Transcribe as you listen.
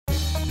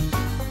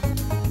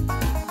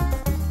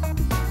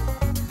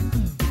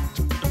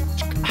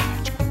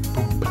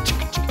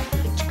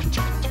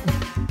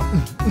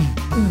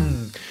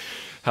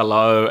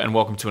Hello and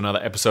welcome to another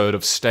episode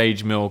of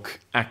Stage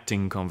Milk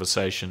Acting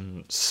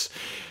Conversations.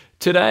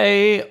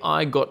 Today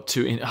I got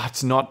to...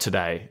 It's not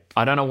today.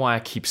 I don't know why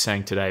I keep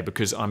saying today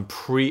because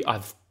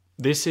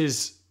this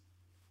is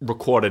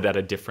recorded on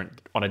a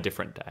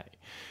different day.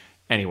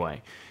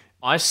 Anyway,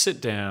 I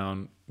sit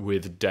down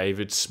with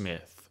David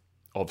Smith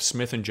of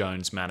Smith &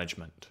 Jones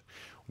Management,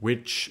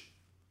 which,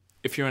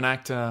 if you're an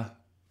actor,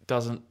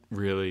 doesn't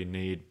really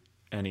need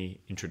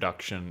any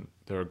introduction.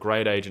 They're a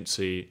great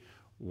agency,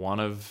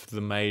 one of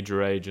the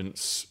major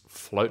agents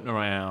floating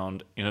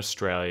around in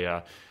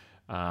Australia.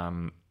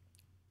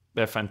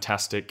 They're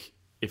fantastic.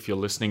 If you're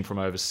listening from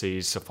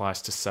overseas,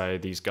 suffice to say,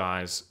 these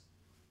guys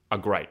are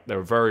great.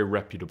 They're a very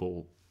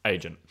reputable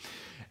agent.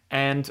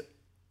 And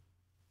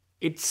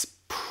it's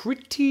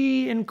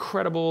pretty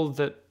incredible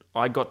that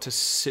I got to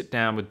sit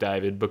down with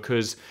David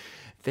because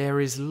there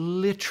is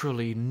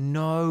literally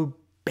no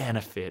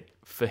benefit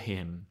for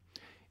him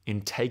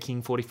in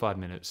taking 45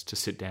 minutes to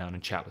sit down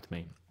and chat with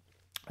me.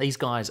 These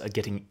guys are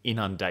getting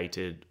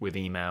inundated with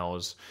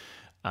emails.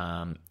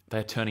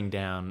 They're turning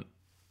down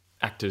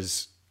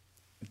actors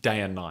day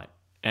and night.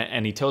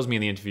 And he tells me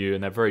in the interview,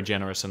 and they're very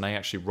generous, and they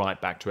actually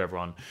write back to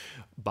everyone.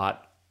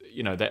 But,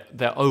 you know,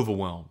 they're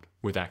overwhelmed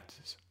with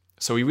actors.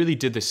 So he really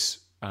did this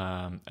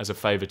as a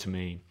favor to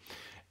me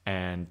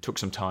and took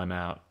some time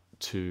out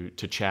to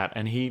chat.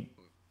 And he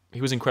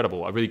was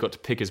incredible. I really got to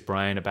pick his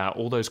brain about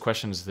all those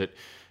questions that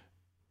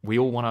we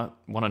all want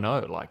to know.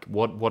 Like,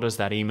 what does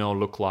that email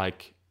look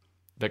like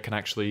that can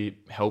actually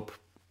help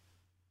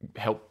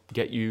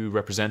get you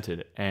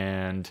represented,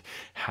 and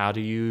how do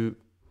you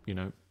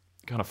kind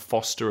of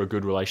foster a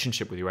good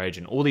relationship with your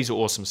agent? All these are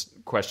awesome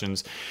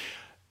questions.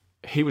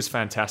 He was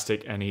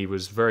fantastic, and he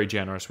was very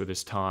generous with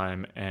his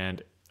time,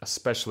 and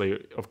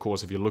especially, of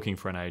course, if you're looking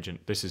for an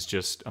agent, this is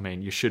just,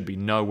 you should be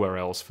nowhere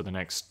else for the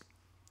next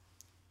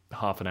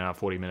half an hour,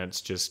 40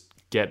 minutes. Just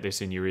get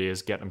this in your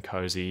ears, get them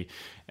cozy,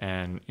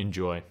 and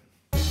enjoy.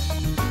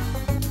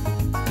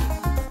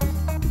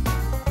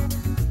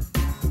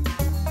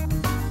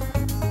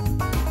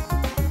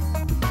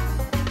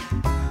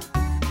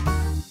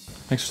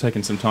 Thanks for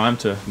taking some time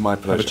to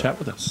have a chat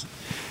with us.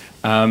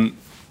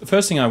 The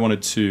first thing I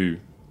wanted to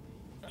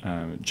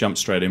jump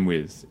straight in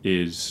with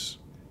is,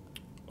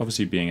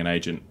 obviously being an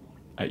agent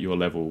at your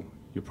level,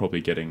 you're probably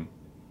getting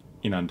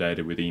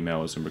inundated with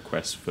emails and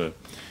requests for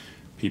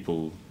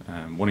people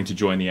wanting to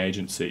join the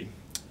agency.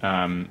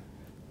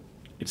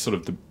 It's sort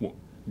of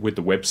with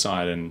the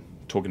website and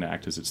talking to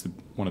actors, it's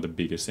one of the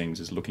biggest things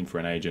is looking for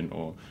an agent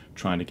or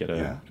trying to get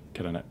a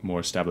more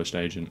established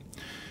agent.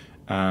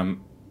 Are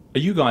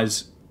you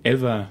guys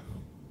ever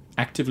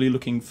actively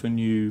looking for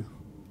new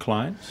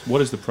clients? What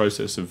is the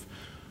process of...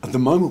 At the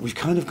moment, we've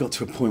kind of got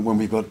to a point when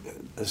we've got,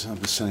 as I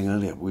was saying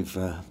earlier,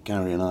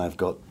 Gary and I have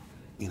got,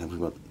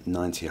 we've got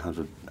 90,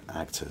 100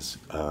 actors,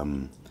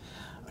 a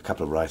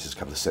couple of writers, a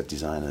couple of set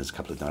designers, a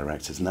couple of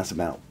directors, and that's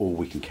about all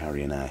we can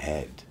carry in our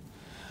head.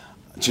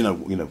 To know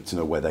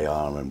where they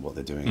are and what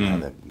they're doing and how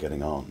they're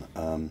getting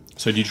on.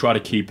 So do you try to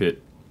keep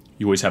it,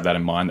 you always have that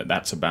in mind, that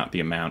that's about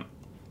the amount?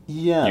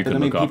 Yeah,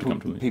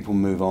 but people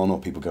move on, or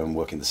people go and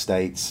work in the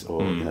States,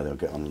 or they'll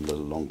get on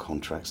little long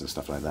contracts and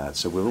stuff like that.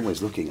 So we're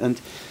always looking,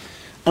 and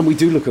we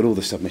do look at all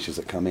the submissions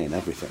that come in,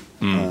 everything.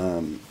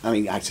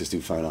 Actors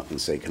do phone up and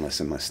say, "Can I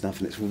send my stuff?"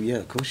 And it's, well, yeah,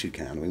 of course you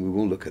can. We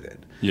will look at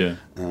it. Yeah.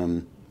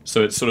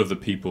 So it's sort of the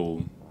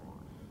people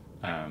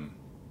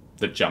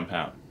that jump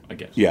out, I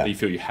guess. Yeah. That you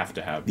feel you have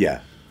to have.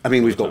 Yeah.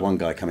 We've got one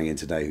guy coming in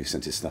today who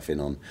sent his stuff in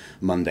on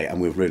Monday,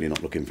 and we're really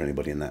not looking for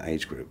anybody in that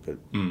age group, but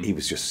he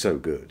was just so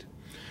good.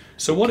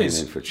 So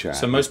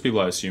so most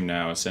people, I assume,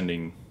 now are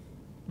sending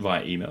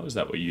via email. Is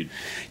that what you'd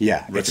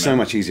recommend? It's so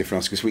much easier for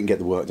us because we can get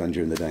the work done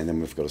during the day, and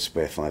then we've got a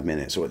spare 5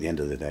 minutes, or at the end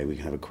of the day we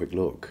can have a quick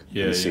look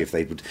and see if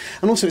they would.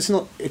 And also,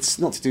 it's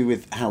not to do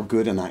with how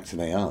good an actor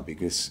they are,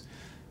 because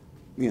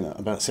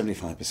about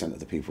 75% of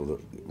the people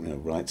that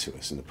write to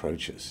us and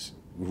approach us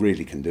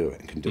really can do it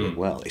and can do it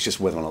well. It's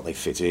just whether or not they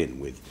fit in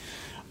with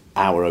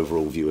our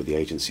overall view of the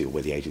agency, or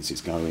where the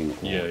agency's going,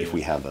 or if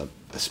we have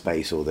a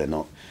space, or they're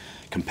not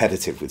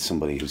competitive with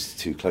somebody who's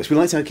too close. We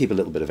like to keep a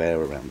little bit of air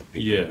around the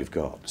people that we've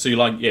got. So you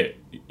like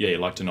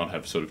to not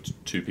have sort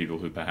of two people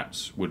who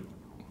perhaps would,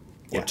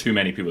 or too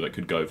many people that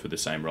could go for the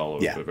same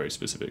role, or for a very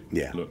specific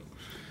look.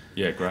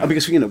 Yeah, great.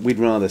 Because we'd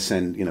rather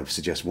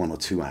suggest one or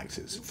two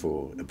actors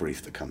for a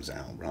brief that comes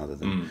out, rather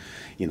than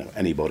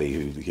anybody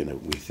who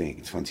we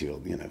think 20 or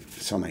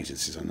some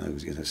agencies I know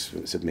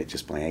submit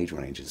just by age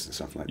ranges and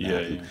stuff like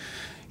that.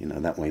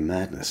 And, that way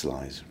madness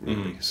lies,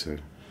 really.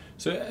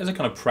 So as a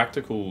kind of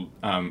practical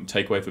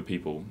takeaway for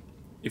people,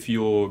 if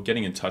you're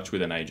getting in touch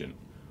with an agent,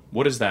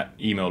 what does that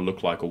email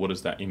look like, or what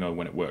does that email,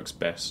 when it works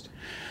best,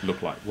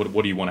 look like?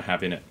 What do you want to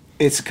have in it?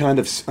 It's a kind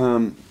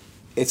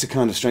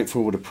of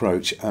straightforward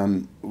approach.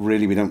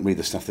 Really, we don't read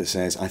the stuff that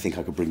says, "I think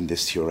I could bring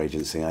this to your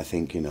agency. I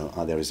think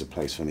there is a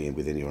place for me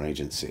within your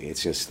agency."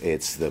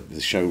 It's the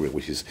show reel,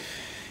 which is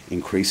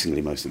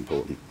increasingly most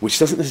important. Which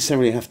doesn't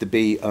necessarily have to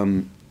be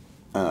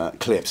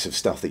clips of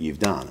stuff that you've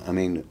done.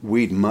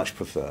 We'd much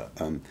prefer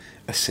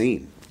a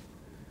scene.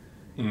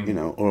 you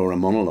know, or a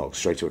monologue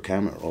straight to a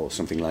camera or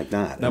something like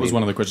that. That was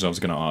one of the questions I was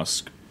going to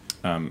ask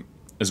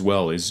as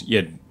well. Is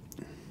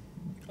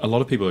a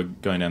lot of people are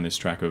going down this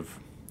track of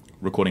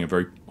recording a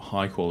very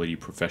high quality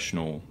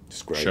professional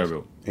show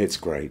reel. It's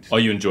great. Oh,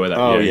 you enjoy that?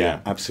 Oh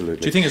yeah,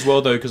 absolutely. Do you think as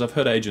well though? Because I've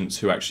heard agents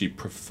who actually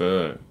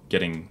prefer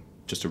getting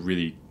just a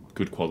really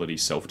good quality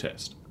self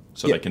test.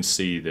 So they can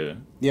see the,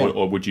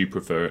 or would you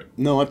prefer it?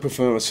 No, I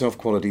prefer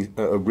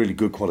a really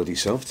good quality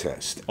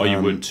self-test. Oh,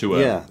 you would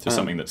to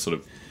something that's sort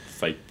of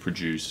fake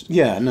produced.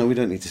 Yeah, no, we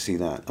don't need to see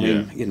that. I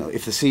mean, you know,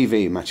 if the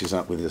CV matches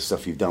up with the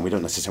stuff you've done, we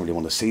don't necessarily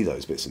want to see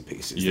those bits and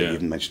pieces that you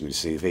didn't mention in the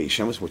CV.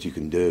 Show us what you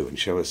can do, and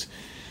show us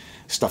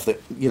stuff that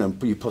you know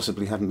you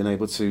possibly haven't been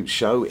able to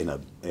show in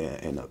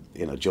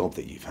a job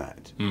that you've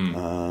had.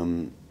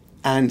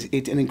 And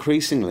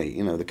increasingly,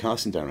 you know, the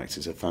casting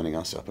directors are phoning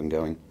us up and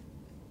going,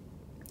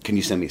 can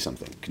you send me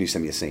something? Can you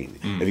send me a scene?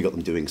 Have you got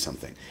them doing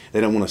something?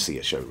 They don't want to see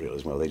a show reel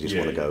as well. They just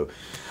want to go.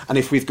 And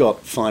if we've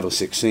got 5 or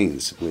 6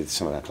 scenes with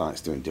some of our clients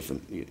doing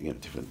different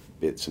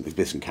bits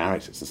and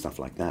characters and stuff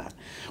like that,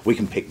 we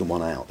can pick the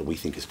one out that we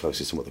think is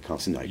closest to what the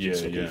casting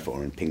agent's looking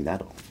for and ping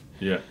that off.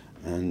 Yeah.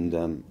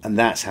 And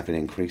that's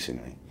happening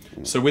increasingly. You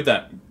know. So with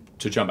that,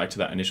 to jump back to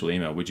that initial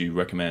email, would you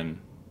recommend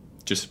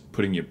just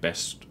putting your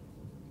best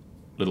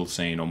little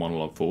scene or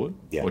monologue forward?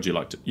 Yeah. Or would you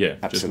like to? Yeah.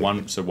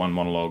 Absolutely. Just one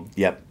monologue.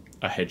 Yep.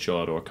 A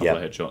headshot or a couple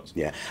of headshots.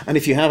 Yeah, and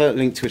if you have a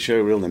link to a show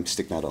reel, then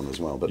stick that on as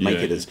well. But make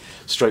it as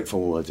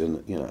straightforward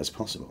and as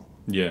possible.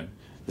 Yeah.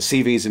 The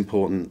CV is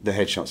important, the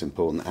headshot's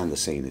important, and the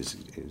scene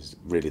is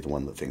really the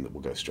thing that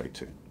we'll go straight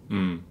to.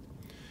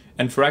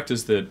 And for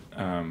actors that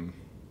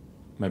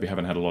maybe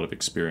haven't had a lot of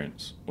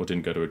experience or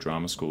didn't go to a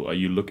drama school,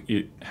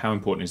 how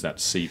important is that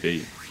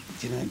CV?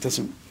 You know, it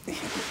doesn't.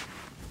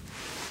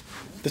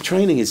 The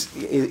training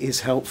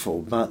is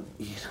helpful, but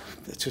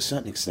to a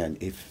certain extent,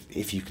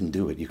 if you can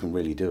do it, you can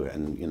really do it.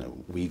 And you know,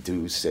 we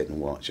do sit and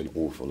watch an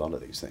awful lot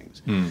of these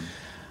things.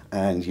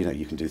 And you know,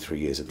 you can do 3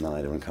 years at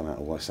NIDA and come out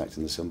of voice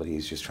acting as somebody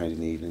who's just trained in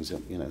the evenings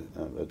at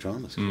a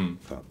drama school.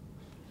 But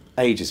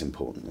age is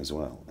important as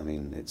well. I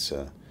mean, it's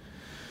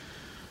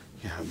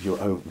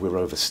we're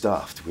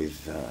overstuffed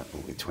with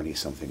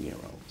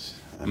 20-something-year-olds.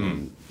 I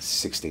mean,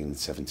 16,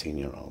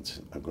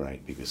 17-year-olds are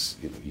great because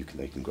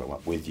they can grow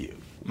up with you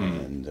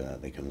and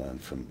they can learn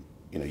from.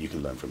 You know, you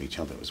can learn from each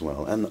other as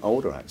well, and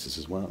older actors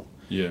as well,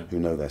 who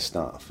know their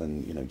stuff,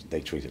 and they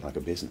treat it like a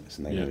business,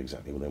 and they know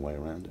exactly their way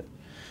around it.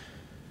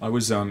 I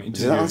was interviewing.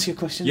 Does that answer your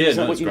question? Yeah,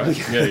 that's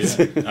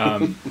great.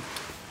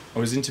 I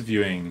was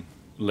interviewing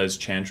Les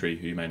Chantry,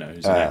 who you may know,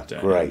 who's an actor,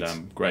 great,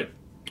 and great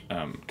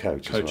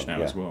coach as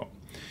now as well.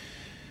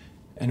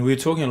 And we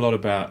were talking a lot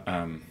about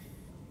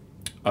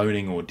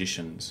owning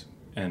auditions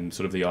and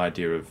sort of the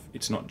idea of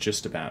it's not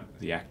just about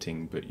the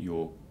acting, but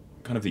your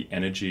kind of the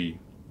energy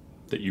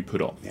that you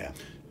put off. Yeah.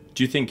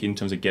 Do you think in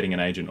terms of getting an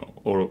agent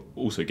or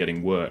also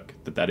getting work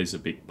that is a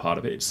big part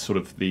of it? It's sort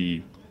of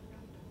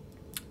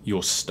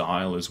your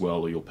style as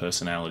well, or your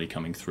personality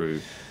coming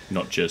through,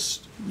 not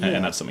just,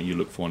 and that's something you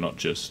look for, not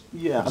just.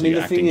 Yeah, I mean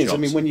the thing is,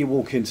 when you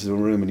walk into the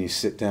room and you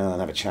sit down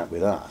and have a chat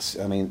with us,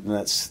 I mean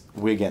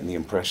we're getting the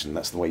impression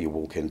that's the way you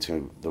walk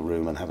into the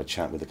room and have a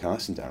chat with the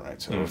casting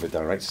director, or if the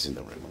director's in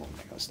the room and all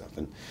that kind of stuff.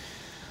 And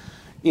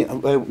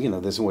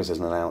there's always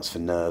an allowance for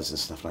nerves and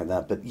stuff like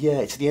that. But yeah,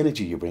 it's the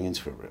energy you bring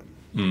into a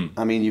room.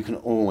 I mean, you can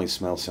always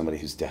smell somebody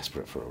who's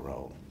desperate for a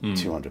role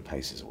 200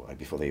 paces away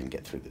before they even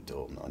get through the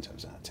door, 9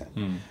 times out of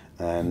 10.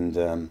 And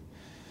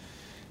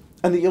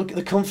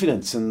the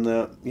confidence and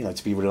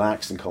to be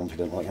relaxed and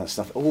confident, all that kind of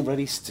stuff,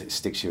 already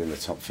sticks you in the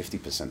top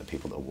 50% of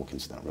people that walk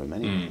into that room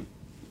anyway.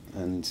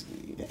 And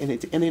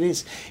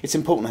it's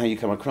important how you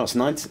come across.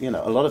 And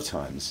a lot of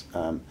times.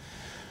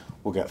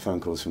 We'll get phone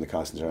calls from the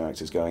casting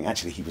directors going,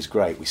 actually, he was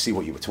great. We see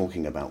what you were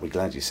talking about. We're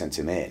glad you sent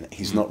him in.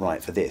 He's not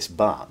right for this,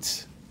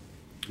 but,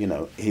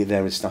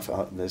 there's stuff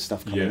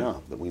coming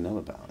up that we know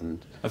about.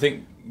 And I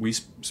think we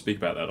speak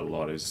about that a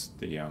lot. Is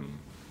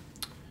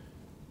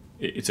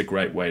it's a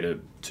great way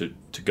to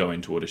go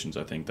into auditions.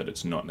 I think that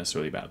it's not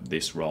necessarily about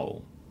this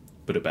role,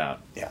 but about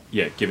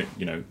giving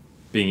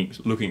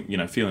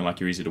feeling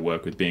like you're easy to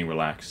work with, being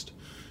relaxed,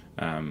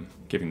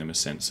 giving them a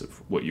sense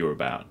of what you're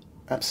about.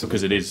 Absolutely,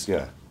 because it is.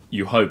 Yeah.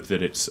 You hope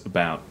that it's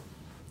about,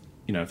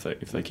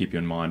 if they keep you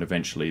in mind,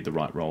 eventually the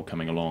right role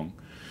coming along.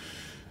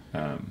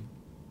 A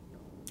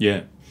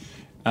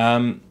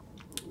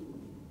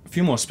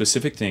few more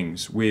specific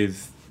things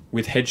with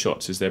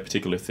headshots. Is there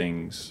particular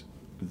things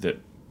that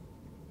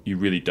you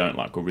really don't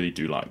like or really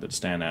do like that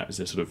stand out? Is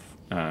there sort of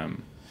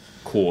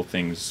core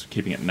things,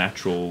 keeping it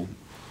natural?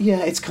 Yeah,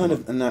 it's kind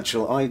of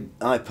natural.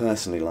 I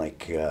personally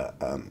like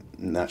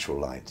natural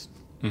light.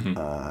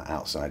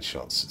 Outside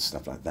shots and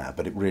stuff like that,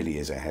 but it really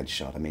is a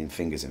headshot. I mean,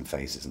 fingers in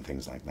faces and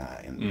things like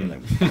that,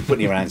 and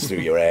putting your hands through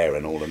your hair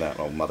and all of that.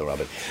 Oh, mother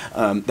of it,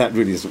 that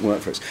really doesn't work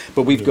for us.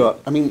 But we've got,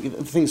 I mean,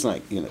 things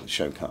like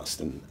Showcast,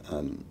 and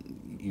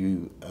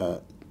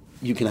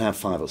you can have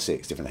 5 or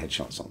 6 different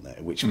headshots on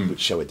there, which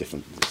show a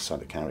different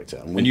side of character.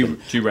 And do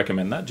you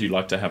recommend that? Do you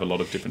like to have a lot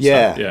of different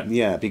stuff?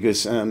 Yeah,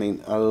 because I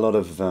mean, a lot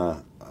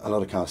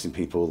of casting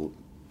people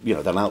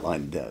they'll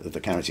outline the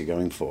character you're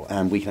going for,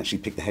 and we can actually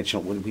pick the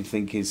headshot what we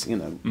think is,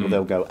 well,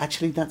 they'll go,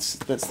 actually, that's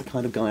the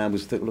kind of guy I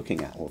was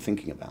looking at or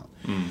thinking about.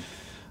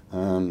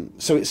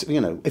 So it's,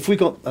 if we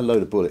got a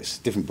load of bullets,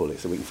 different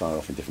bullets that we can fire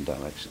off in different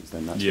directions,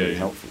 then that's really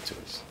helpful to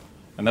us.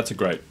 And that's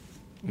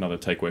another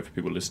takeaway for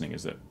people listening,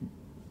 is that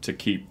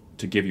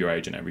to give your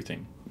agent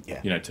everything.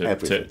 Yeah, to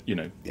have scenes,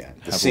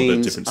 all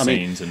the different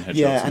scenes and headshots.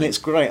 Yeah, and it's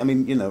great. I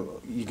mean,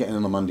 you get in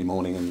on a Monday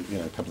morning, and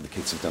a couple of the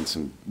kids have done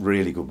some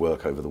really good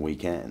work over the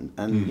weekend,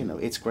 and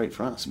it's great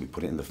for us. We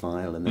put it in the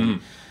file, and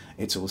then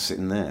it's all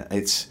sitting there.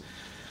 It's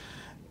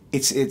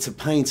a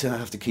pain to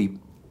have to keep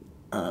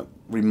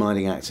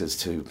reminding actors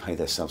to pay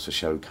their subs for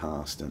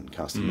Showcast and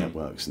casting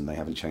networks, and they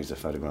haven't changed their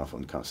photograph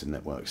on casting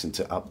networks, and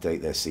to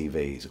update their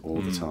CVs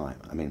all the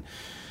time. I mean,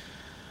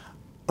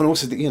 and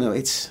also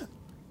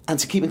and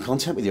to keep in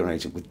contact with your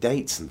agent with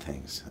dates and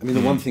things. I mean,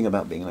 the one thing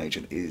about being an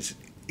agent is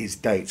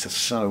dates are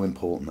so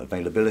important.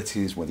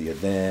 Availabilities, whether you're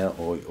there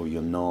or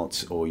you're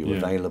not, or you're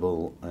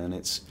available, and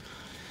it's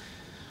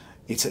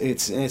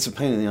a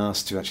pain in the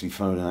ass to actually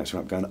phone an actor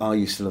up going, are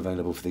you still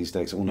available for these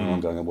dates? Oh no, I'm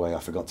going away,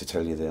 I forgot to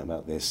tell you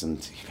about this. And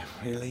you go,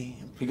 really?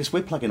 Because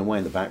we're plugging away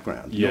in the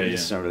background, not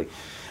necessarily.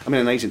 I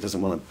mean, an agent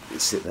doesn't want to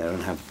sit there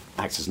and have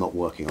actors not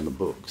working on the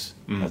books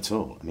at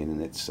all. I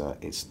mean, it's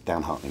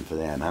downheartening for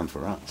them and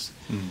for us.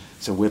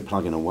 So we're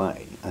plugging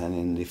away,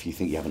 and if you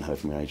think you haven't heard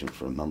from your agent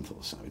for a month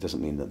or so, it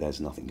doesn't mean that there's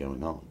nothing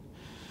going on.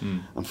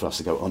 And for us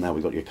to go, oh, now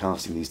we've got your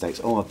casting these dates.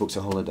 Oh, I've booked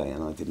a holiday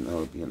and I didn't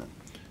know,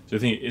 So I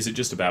think, is it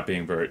just about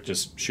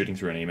just shooting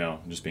through an email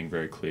and just being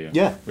very clear?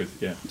 Yeah,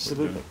 with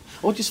absolutely.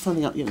 Or just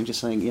phoning up, just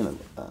saying,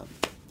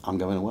 I'm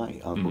going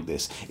away. I've booked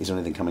this. Is there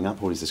anything coming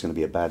up, or is this going to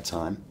be a bad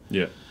time?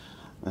 Yeah.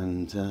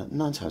 And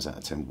 9 times out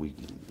of 10,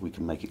 we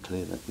can make it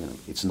clear that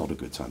it's not a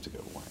good time to go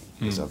away.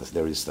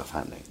 There is stuff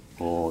happening.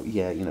 Or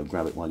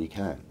grab it while you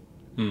can.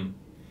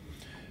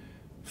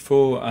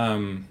 For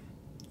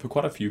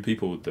quite a few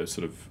people,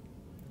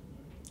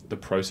 the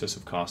process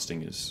of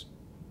casting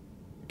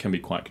can be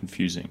quite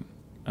confusing.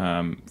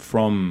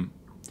 From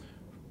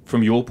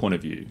your point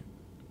of view,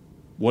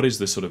 what is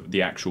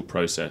the actual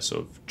process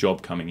of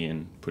job coming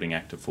in, putting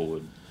actor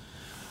forward?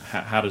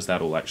 How does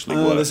that all actually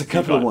work? There's a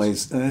couple of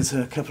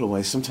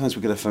ways. Sometimes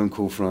we get a phone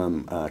call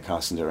from a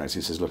casting director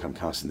who says, look, I'm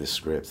casting this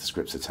script. The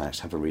script's attached.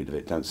 Have a read of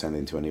it. Don't send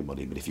it to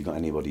anybody. But if you've got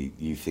anybody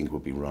you think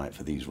would be right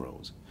for these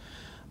roles,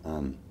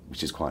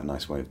 which is quite a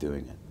nice way of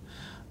doing it.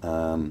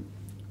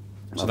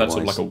 So that's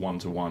like a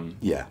one-to-one.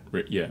 Yeah.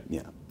 Yeah.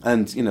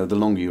 And, the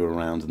longer you're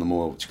around and the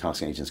more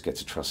casting agents get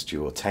to trust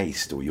your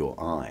taste or your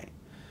eye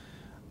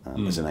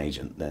as an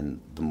agent,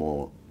 then the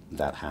more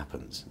that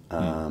happens.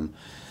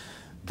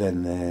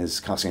 Then there's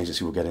casting agents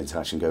who will get in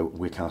touch and go,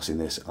 we're casting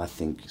this, I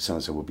think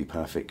so-and-so would be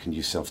perfect. Can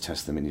you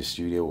self-test them in your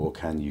studio, or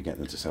can you get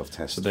them to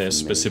self-test? So they're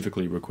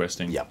specifically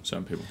requesting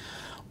certain people.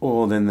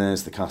 Or then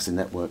there's the casting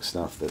network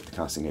stuff that the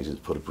casting agents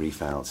put a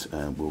brief out,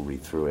 and we'll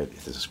read through it.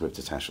 If there's a script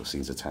attached or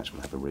scenes attached,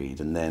 we'll have a read,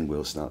 and then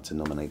we'll start to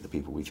nominate the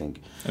people we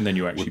think. And then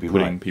you're actually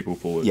putting people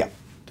forward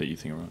that you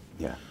think are right.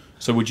 Yeah.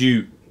 So do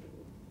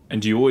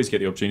you always get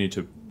the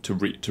opportunity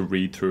to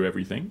read through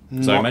everything?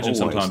 So I imagine always.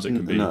 Sometimes it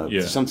can be. No,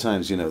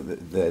 sometimes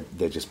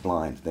they're just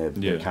blind.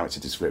 They're character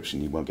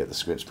description. You won't get the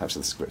scripts. Perhaps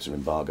the scripts are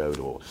embargoed,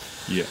 or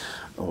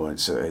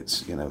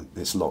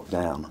it's locked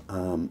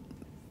down.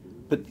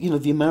 But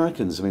the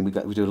Americans. I mean,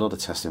 we do a lot of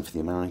testing for the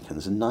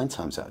Americans, and 9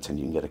 times out of 10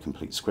 you can get a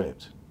complete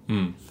script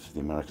for the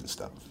American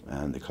stuff,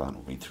 and the client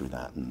will read through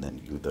that, and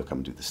then they'll come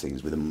and do the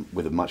scenes with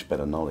a much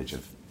better knowledge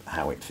of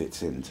how it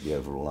fits into the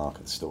overall arc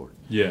of the story.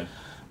 Yeah,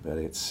 but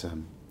it's.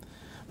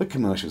 But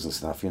commercials and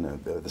stuff,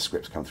 the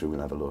scripts come through,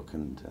 we'll have a look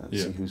and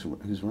see who's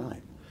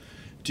right.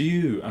 Do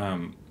you,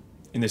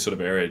 in this sort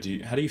of area,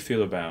 how do you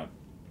feel about,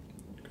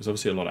 because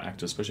obviously a lot of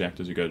actors, especially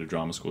actors who go to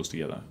drama schools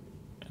together,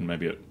 and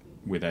maybe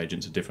with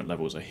agents at different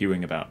levels, are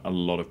hearing about a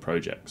lot of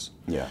projects.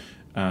 Yeah.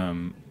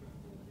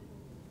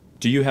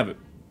 Do you have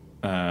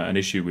an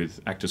issue with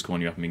actors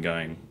calling you up and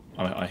going,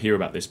 I hear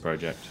about this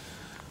project,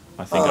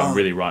 I think I'm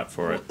really right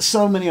for it?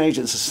 So many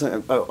agents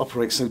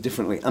operate so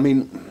differently. I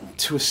mean,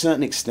 to a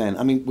certain extent,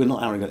 we're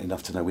not arrogant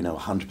enough to know we know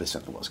 100%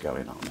 of what's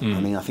going on.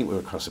 I think we're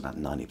across about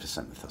 90%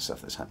 of the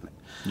stuff that's happening.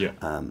 Yeah.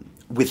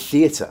 With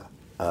theatre,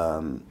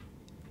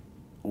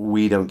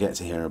 we don't get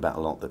to hear about a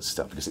lot of that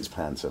stuff because it's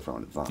planned so far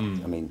in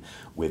advance.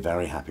 We're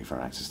very happy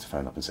for actors to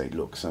phone up and say,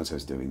 look,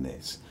 so-and-so's doing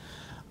this.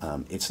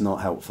 It's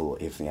not helpful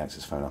if the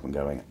actors phone up and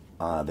going,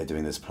 they're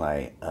doing this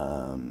play,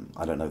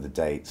 I don't know the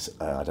dates,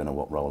 I don't know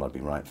what role I'd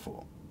be right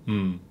for.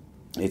 We'd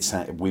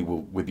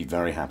be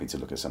very happy to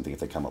look at something if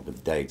they come up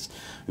with dates,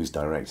 who's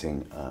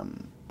directing,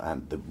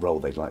 and the role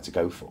they'd like to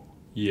go for.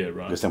 Yeah,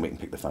 right. Because then we can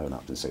pick the phone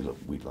up and say, look,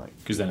 we'd like...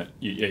 Because then,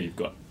 you've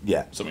got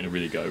something to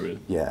really go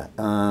with. Yeah.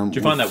 Do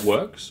you find that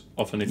works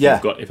often if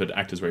an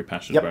actor's very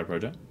passionate about a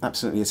project?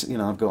 Absolutely. It's,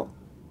 I've got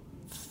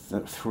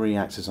 3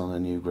 actors on a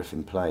new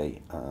Griffin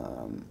play,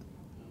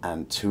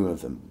 and 2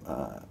 of them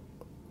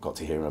got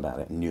to hear about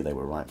it and knew they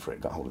were right for it,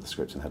 got hold of the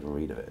script and had a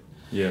read of it.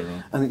 Yeah,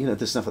 right. And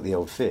the stuff at the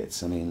old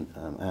Fitz.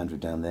 Andrew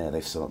down there,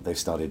 they've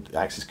started.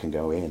 Actors can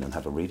go in and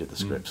have a read of the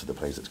scripts of the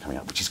plays that's coming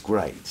out, which is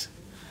great.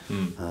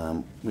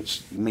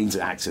 which means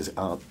that actors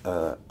are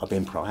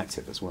being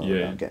proactive as well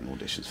about getting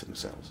auditions for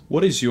themselves.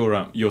 What is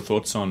your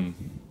thoughts on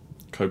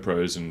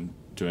co-pros and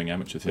doing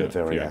amateur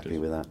theatre? We're very happy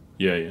with that.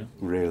 Yeah.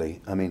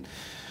 Really. I mean,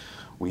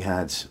 we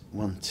had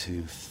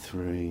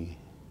three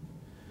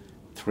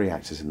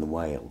actors in The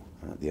Whale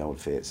at the Old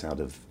Theatres out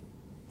of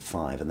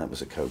 5, and that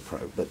was a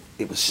co-pro. But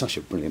it was such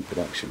a brilliant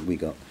production. We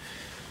got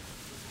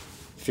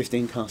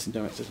 15 casting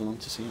directors along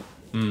to see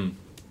it.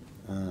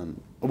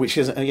 Which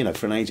is,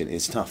 for an agent,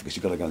 it's tough because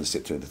you've got to go and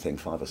sit through the thing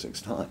 5 or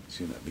 6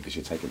 times, because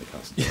you're taking the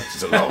casting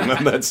directors along,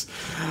 and that's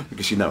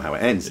because you know how it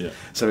ends. Yeah.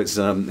 So it's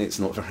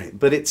not very,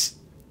 but it's,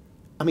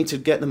 I mean, to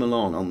get them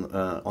along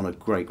on a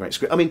great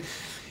script. I mean,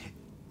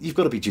 you've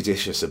got to be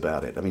judicious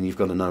about it. I mean, you've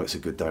got to know it's a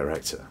good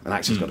director. An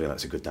actor's got to know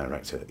it's a good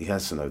director. He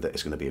has to know that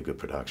it's going to be a good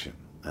production,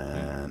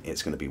 and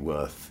it's going to be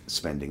worth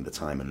spending the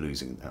time and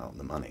losing out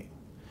the money.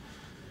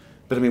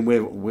 But I mean,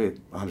 we're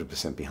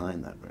 100%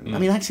 behind that, really. I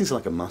mean, acting's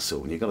like a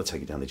muscle, and you've got to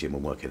take it down the gym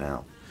and work it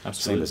out.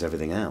 Absolutely. Same as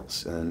everything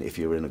else. And if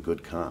you're in a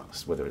good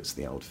cast, whether it's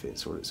the Old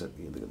Fitz or it's at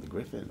the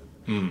Griffin,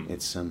 it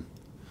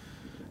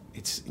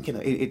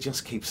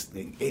just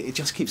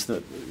keeps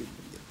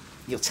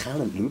your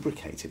talent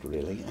lubricated,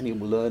 really, and you're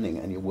learning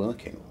and you're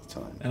working all the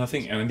time. And I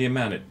think, the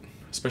amount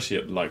especially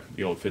at like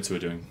the Old Fitz who are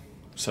doing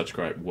such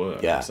great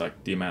work, it's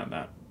like the amount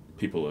that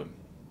people are,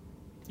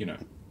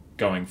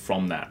 going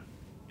from that.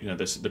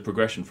 The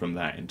progression from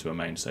that into a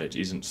main stage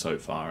isn't so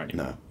far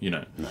anymore.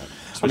 No.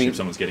 Especially if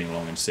someone's getting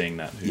along and seeing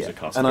that who's a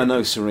cast. And I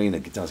know Serena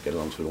does get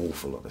along to an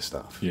awful lot of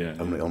stuff. Yeah.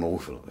 I mean, an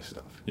awful lot of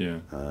stuff. Yeah.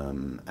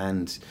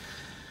 And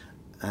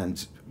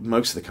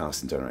most of the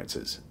casting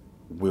directors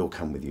will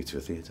come with you to a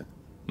theatre.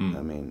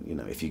 I mean,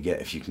 if you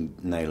can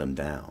nail them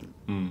down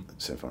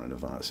so far in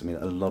advance. I mean,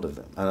 a lot of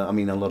them. A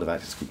lot of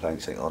actors complain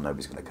saying, "Oh,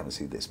 nobody's going to come and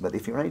see this." But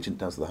if your agent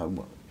does the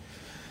homework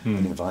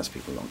and invites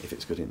people along, if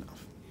it's good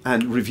enough.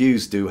 And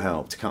reviews do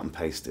help. To cut and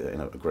paste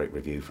a great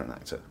review for an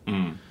actor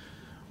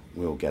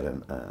will get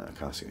a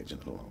casting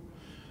agent along.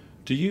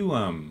 Do you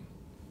one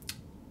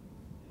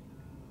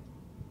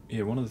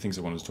of the things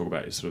I wanted to talk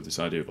about is sort of this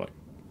idea of like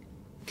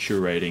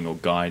curating or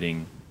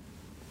guiding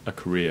a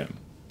career.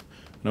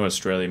 I know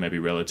Australia maybe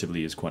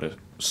relatively is quite a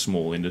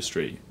small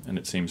industry, and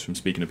it seems from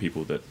speaking to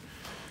people that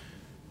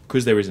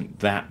because there isn't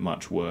that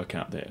much work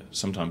out there,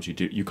 sometimes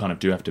you kind of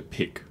do have to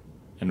pick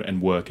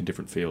and work in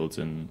different fields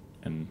and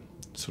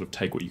sort of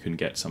take what you can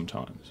get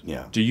sometimes.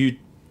 Yeah. Do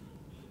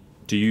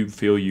you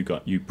feel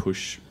you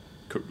push,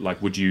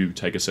 like, would you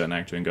take a certain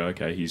actor and go,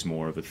 okay, he's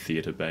more of a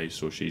theatre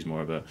based or she's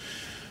more of a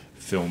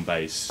film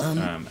based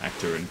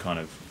actor, and kind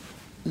of,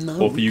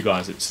 or for you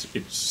guys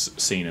it's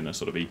seen in a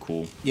sort of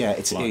equal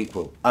it's light?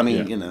 Equal. I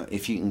mean,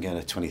 if you can get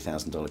a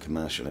 $20,000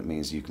 commercial, it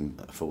means you can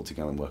afford to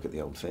go and work at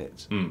the Old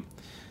Fitz. And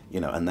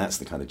that's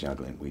the kind of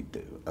juggling we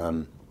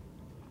do.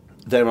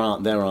 There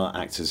are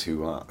actors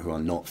who are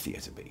not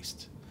theatre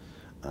beasts.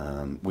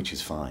 Which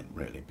is fine,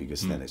 really,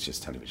 because then it's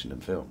just television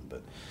and film.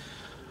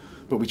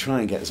 But we try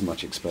and get as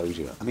much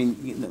exposure. I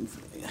mean,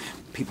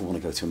 people want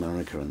to go to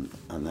America and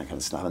that kind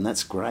of stuff, and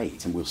that's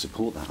great, and we'll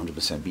support that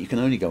 100%. But you can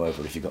only go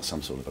over if you've got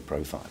some sort of a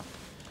profile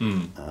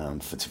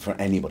for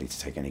anybody to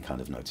take any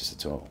kind of notice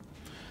at all.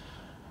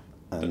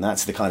 And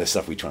that's the kind of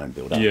stuff we try and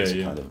build up as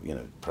a kind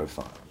of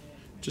profile.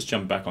 Just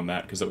jump back on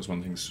that, because that was one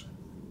of the things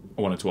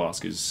I wanted to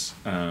ask is,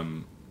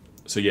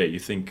 you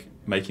think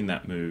making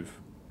that move,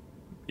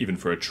 even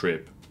for a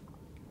trip,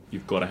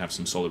 you've got to have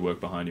some solid work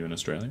behind you in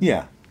Australia?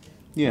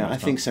 Yeah, I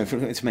think so. For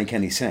it to make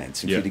any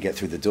sense, for you to get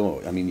through the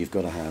door, I mean, you've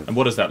got to have... And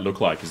what does that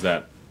look like? Is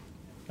that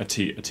a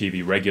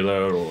TV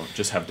regular, or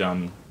just have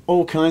done...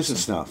 All kinds of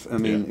stuff. I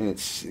mean,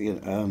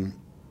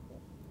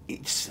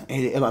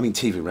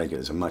 TV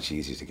regulars are much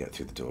easier to get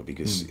through the door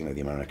because,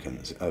 the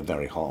Americans are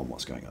very hot on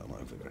what's going on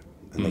over there.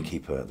 And they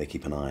keep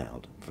an eye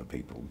out for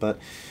people. But...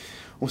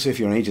 Also, if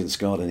your agent's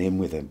got an in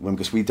with it,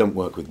 because we don't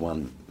work with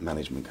one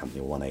management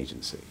company or one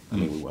agency. I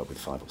mean, we work with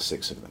 5 or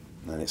 6 of them,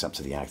 and it's up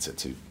to the actor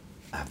to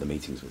have the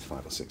meetings with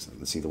 5 or 6 of them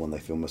and see the one they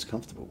feel most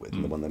comfortable with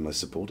and the one they're most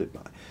supported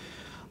by.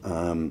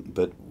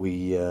 But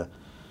we,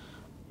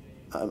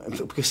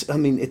 because I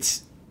mean,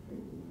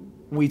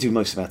 we do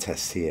most of our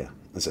tests here.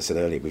 As I said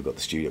earlier, we've got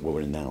the studio. Well,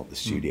 we're in now at the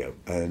studio,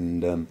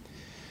 and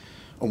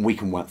we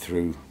can whack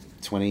through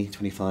 20,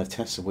 25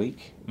 tests a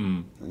week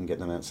and get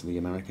them out to the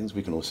Americans.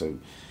 We can also.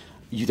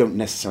 You don't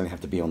necessarily have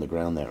to be on the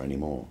ground there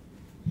anymore.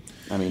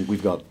 I mean,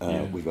 we've got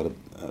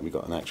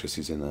an actress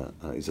who's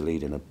who's a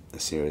lead in a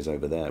series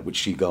over there, which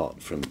she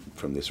got from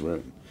this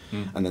room,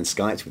 and then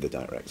Skyped with the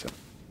director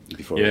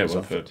before it was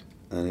offered.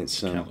 And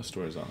it's countless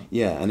stories on it.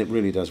 Yeah, and it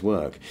really does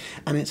work,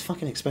 and it's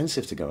fucking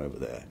expensive to go over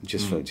there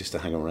just to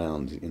hang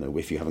around.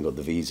 If you haven't got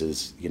the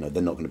visas, they're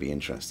not going to be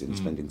interested in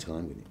spending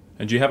time with you.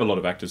 And do you have a lot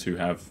of actors who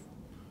have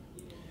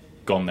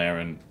gone there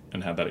and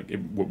had that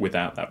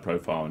without that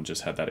profile and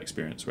just had that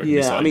experience where it can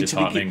be slightly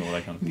disheartening or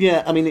that kind of...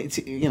 Yeah, I mean, it's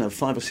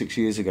 5 or 6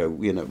 years ago,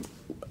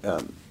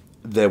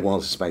 there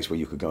was a space where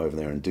you could go over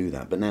there and do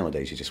that, but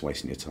nowadays you're just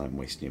wasting your time,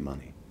 wasting your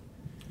money.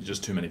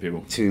 Just too many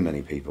people. Too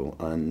many people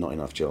and not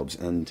enough jobs,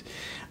 and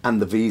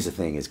the visa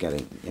thing is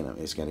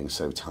getting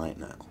so tight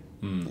now.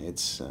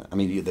 It's, I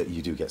mean, you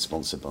do get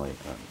sponsored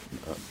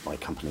by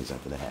companies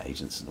over there,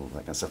 agents and all that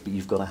kind of stuff, but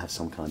you've got to have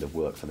some kind of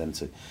work for them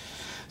to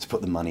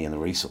put the money and the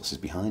resources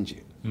behind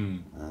you.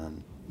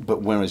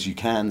 But whereas you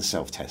can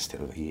self-test it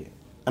over here,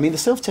 I mean, the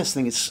self-test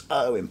thing is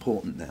so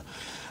important now.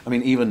 I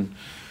mean, even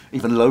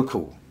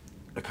local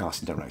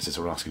casting directors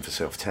are asking for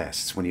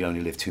self-tests when you only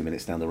live 2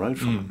 minutes down the road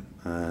from them,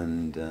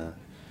 and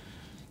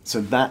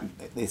so that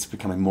it's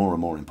becoming more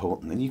and more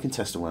important. And you can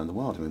test around the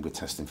world. I mean, we're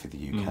testing for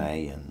the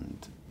UK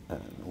and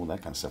all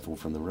that kind of stuff, all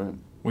from the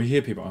room. We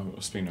hear people. I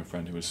was speaking to a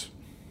friend who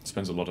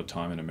spends a lot of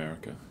time in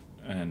America,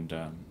 and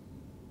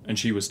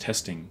she was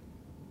testing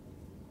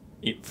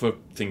it for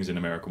things in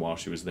America while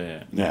she was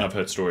there. Yeah. And I've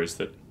heard stories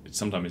that it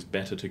sometimes is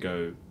better to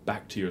go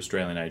back to your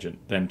Australian agent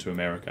than to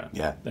America,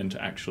 than to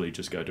actually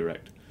just go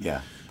direct.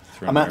 Yeah,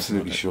 I'm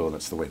absolutely sure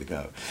that's the way to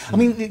go. I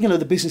mean, you know,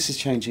 the business is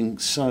changing.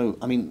 So,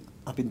 I mean,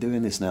 I've been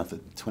doing this now for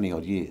 20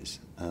 odd years,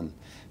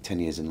 10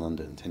 years in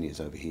London, 10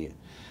 years over here.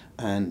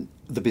 And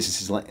the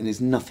business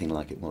is nothing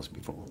like it was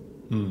before.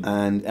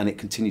 And it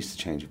continues to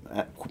change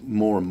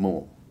more and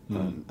more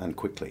and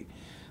quickly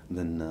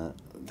than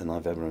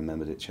I've ever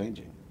remembered it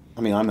changing. I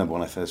mean, I remember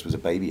when I first was a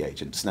baby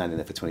agent, standing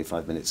there for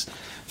 25 minutes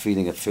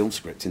feeding a film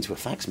script into a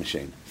fax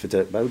machine for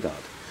Dirk Bogarde.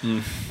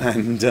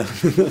 And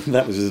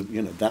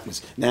that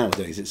was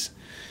nowadays it's...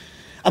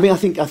 I mean, I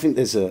think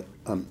there's the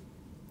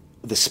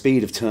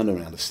speed of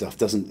turnaround of stuff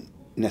doesn't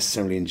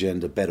necessarily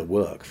engender better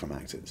work from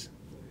actors.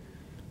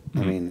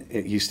 I mean,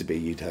 it used to be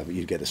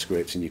you'd get a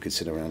script and you could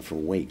sit around for a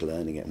week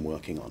learning it and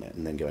working on it,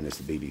 and then going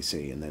to the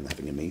BBC and then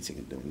having a meeting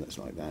and doing this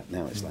like that.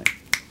 Now it's like,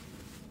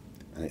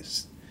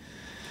 and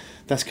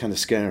that's kind of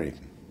scary.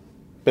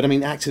 But I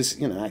mean, actors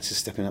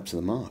stepping up to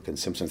the mark, and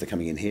sometimes they're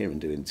coming in here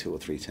and doing 2 or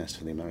 3 tests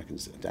for the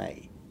Americans a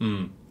day,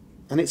 and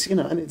it's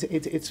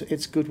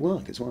good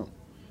work as well.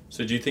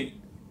 So do you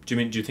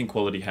think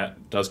quality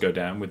does go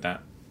down with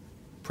that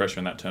pressure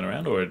and that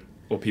turnaround,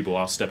 or people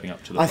are stepping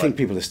up to the plate? I think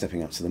people are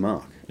stepping up to the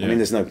mark. Yeah. I mean,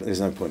 there's no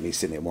point in me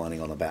sitting there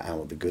whining on about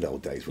how the good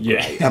old days were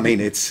great. I mean,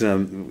 it's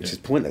which is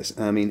pointless.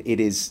 I mean, it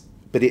is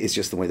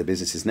just the way the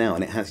business is now,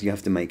 and you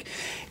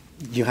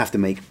have to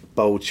make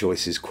bold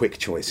choices, quick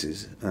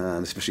choices,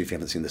 especially if you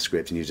haven't seen the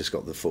script and you've just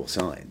got the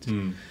foresight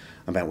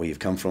about where you've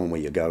come from, where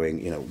you're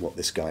going, you know, what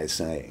this guy is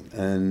saying,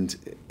 and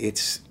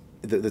it's.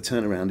 The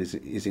turnaround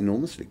is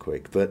enormously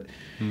quick, but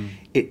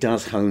it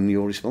does hone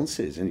your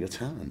responses and your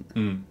talent.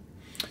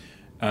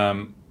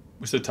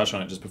 We sort of touched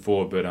on it just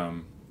before, but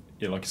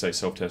like you say,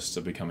 self-tests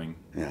are becoming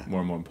more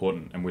and more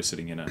important, and we're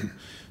sitting in a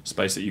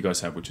space that you guys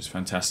have, which is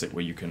fantastic,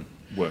 where you can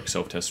work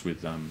self-tests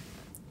with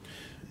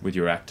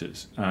your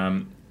actors.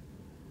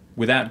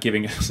 Without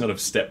giving a sort of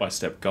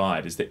step-by-step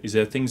guide, is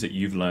there things that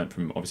you've learned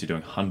from obviously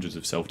doing hundreds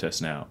of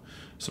self-tests now,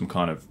 some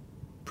kind of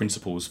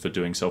principles for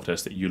doing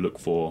self-tests that you look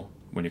for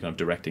when you're kind of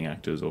directing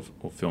actors or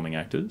filming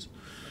actors?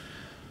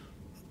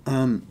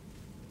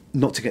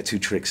 Not to get too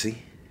tricksy.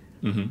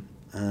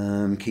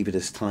 Keep it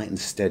as tight and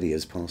steady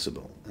as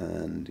possible,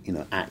 and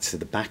act to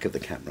the back of the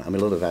camera. I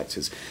mean, a lot of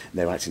actors,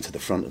 they're acting to the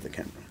front of the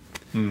camera.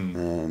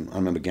 I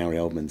remember Gary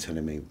Oldman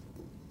telling me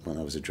when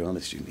I was a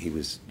drama student, he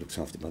was looked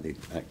after by the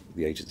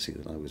agency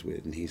that I was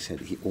with, and he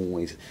said he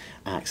always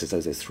acts as though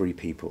there's 3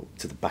 people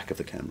to the back of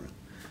the camera.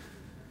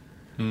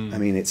 I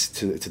mean, it's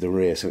to the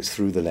rear, so it's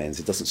through the lens.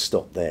 It doesn't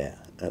stop there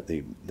at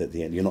the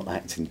end. You're not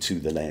acting to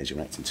the lens, you're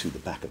acting to the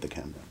back of the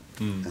camera.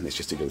 And it's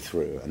just to go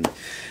through. And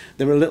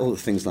there are little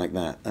things like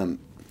that.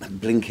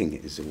 Blinking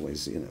is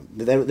always,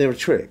 there are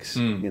tricks,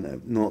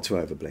 not to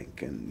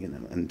overblink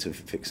and to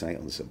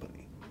fixate on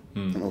somebody.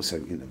 And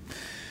also,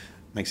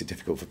 makes it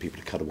difficult for people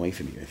to cut away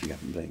from you if you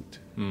haven't blinked.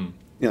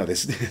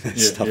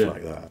 There's stuff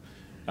like that.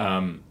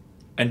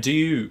 And do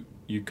you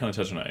kind of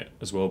touched on it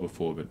as well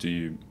before, but do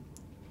you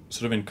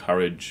sort of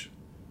encourage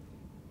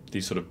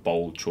these sort of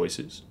bold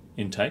choices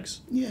in takes?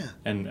 Yeah.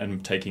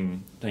 And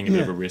taking a bit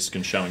of a risk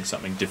and showing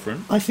something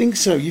different? I think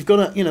so. You've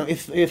got to,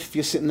 if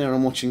you're sitting there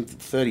and watching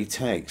 30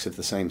 takes of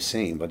the same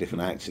scene by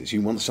different actors,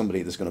 you want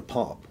somebody that's going to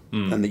pop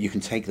and that you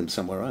can take them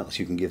somewhere else.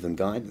 You can give them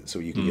guidance,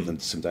 or you can give them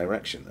some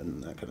direction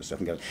and that kind of stuff.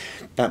 And go,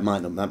 that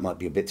might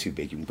be a bit too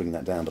big. You can bring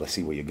that down, but I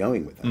see where you're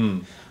going with that.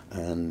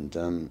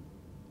 And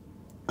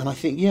I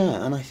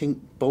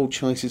think bold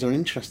choices are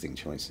interesting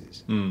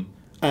choices.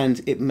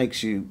 And it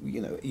makes you,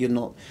 you're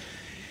not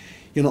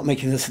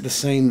making the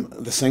same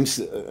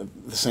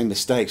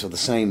mistakes or the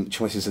same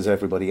choices as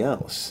everybody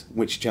else.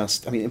 Which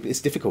it's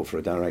difficult for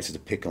a director to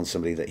pick on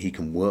somebody that he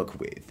can work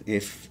with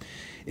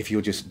if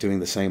you're just doing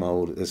the same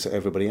old as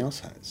everybody else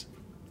has.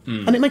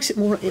 And it makes it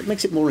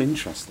more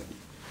interesting.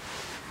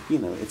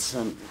 It's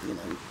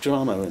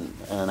drama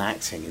and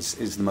acting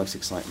is the most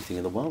exciting thing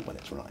in the world when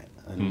it's right,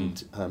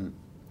 and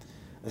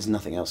there's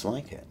nothing else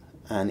like it.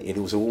 And it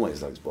was always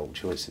those bold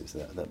choices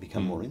that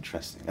become more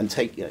interesting and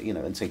take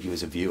you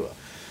as a viewer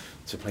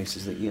to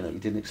places that you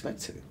didn't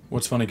expect to.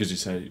 What's funny, because you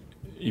say,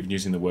 even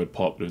using the word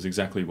pop, it was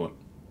exactly what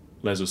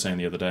Les was saying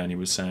the other day, and he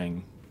was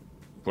saying,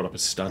 brought up a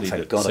study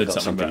that said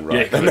something about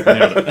right.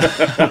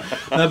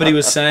 No, but he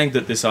was saying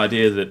that this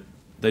idea that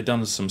they'd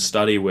done some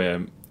study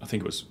where I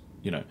think it was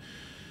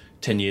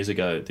 10 years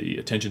ago, the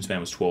attention span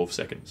was 12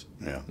 seconds.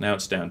 Yeah. Now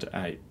it's down to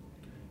 8.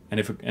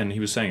 And he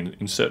was saying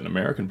in certain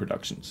American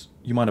productions,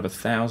 you might have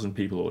 1,000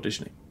 people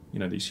auditioning. You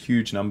know, these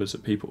huge numbers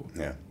of people.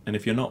 Yeah. And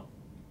if you're not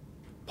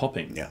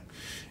popping Yeah.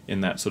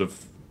 in that sort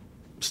of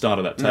start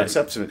of that tape, it's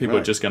absolutely people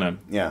right. are just going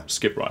to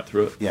skip right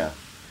through it. Yeah.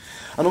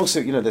 And also,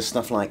 you know, there's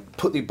stuff like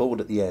put the board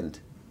at the end.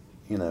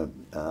 You know,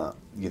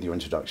 your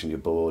introduction, your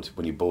board,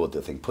 when you board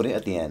the thing, put it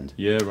at the end.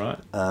 Yeah, right.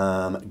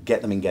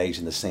 Get them engaged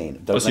in the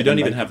scene. So you don't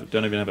even have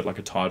it like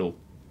a title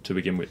to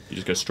begin with. You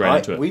just go straight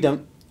into it. We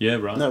don't. Yeah,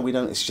 right. No, we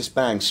don't. It's just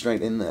bang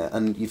straight in there,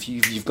 and if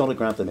you've got to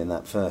grab them in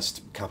that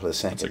first couple of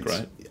seconds. That's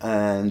great.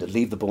 And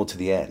leave the board to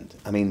the end.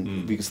 I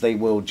mean, because they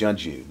will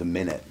judge you the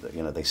minute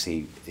that they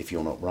see if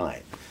you're not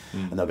right,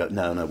 and they'll go,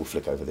 no, we'll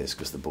flick over this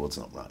because the board's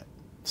not right.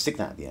 Stick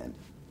that at the end,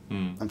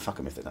 and fuck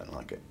them if they don't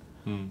like it.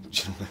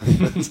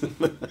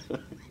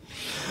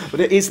 But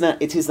it is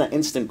that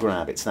instant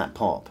grab. It's that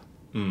pop,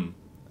 and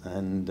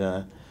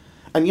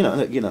you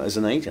know, as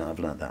an agent, I've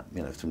learned that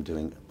from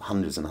doing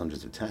hundreds and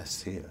hundreds of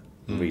tests here,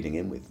 reading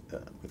in with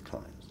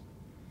clients.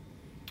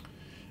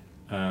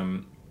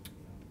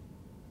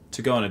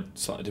 To go on a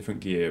slightly different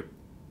gear,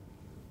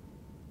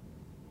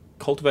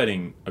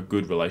 cultivating a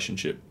good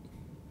relationship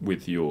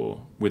with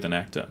an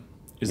actor.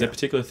 Is there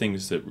particular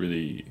things that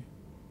really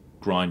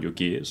grind your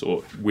gears,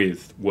 or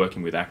with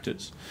working with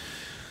actors?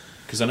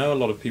 Because I know a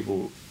lot of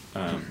people.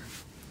 I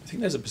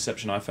think there's a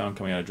perception I found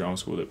coming out of drama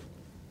school that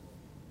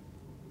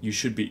you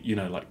should be,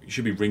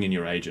 ringing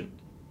your agent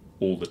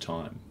all the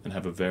time and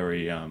have a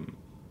very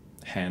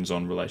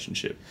hands-on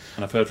relationship.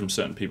 And I've heard from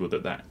certain people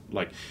that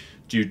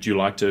do you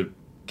like to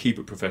keep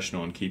it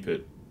professional and keep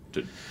it,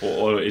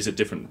 or is it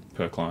different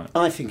per client?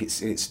 I think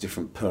it's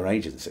different per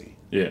agency.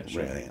 Yeah,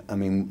 sure. Really. I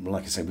mean,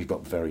 like I say, we've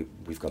got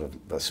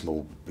a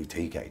small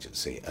boutique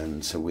agency,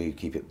 and so we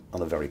keep it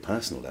on a very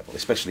personal level,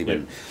 especially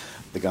when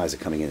the guys are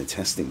coming in and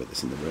testing with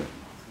us in the room.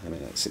 I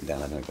mean, sitting down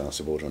having a glass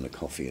of water and a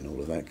coffee and all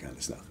of that kind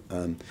of stuff.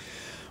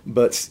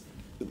 But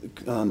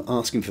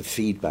asking for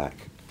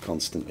feedback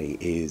constantly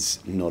is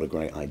not a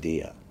great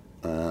idea.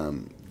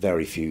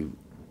 Very few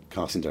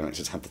casting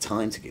directors have the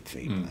time to give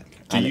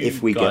feedback. Do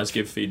you guys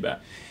give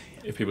feedback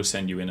if people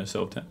send you in a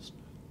self-test?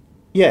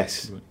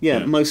 Yes,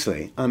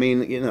 mostly. I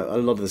mean, a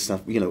lot of the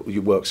stuff,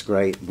 your work's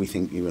great. We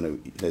think,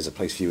 there's a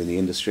place for you in the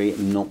industry,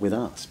 not with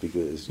us,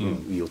 because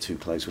you're too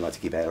close. We like to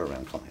keep air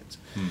around clients.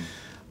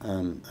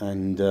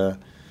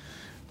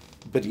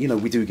 But,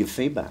 we do give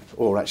feedback.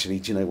 Or actually,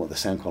 do you know what, the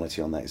sound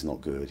quality on that is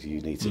not good. You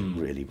need to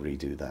really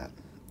redo that.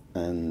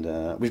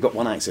 And we've got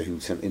one actor who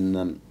sent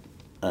in,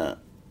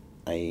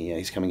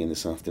 he's coming in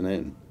this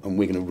afternoon, and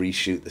we're going to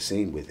reshoot the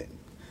scene with him.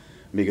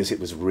 Because it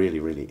was really,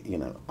 really,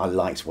 I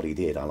liked what he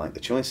did. I liked the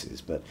choices,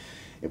 but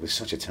it was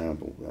such a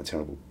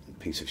terrible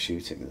piece of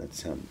shooting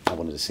that I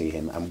wanted to see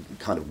him and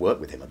kind of work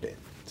with him a bit.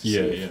 See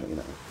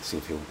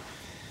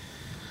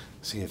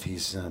if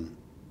he's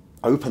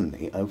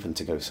open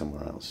to go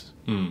somewhere else.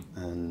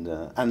 And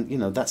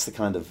that's the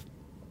kind of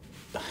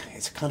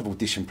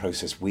audition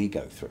process we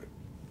go through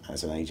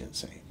as an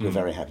agency. We're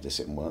very happy to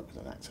sit and work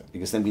with an actor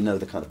because then we know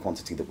the kind of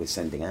quantity that we're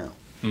sending out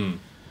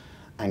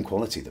and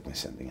quality that we're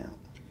sending out.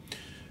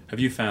 Have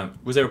you found,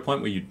 was there a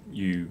point where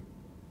you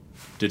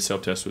did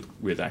self-tests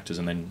with actors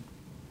and then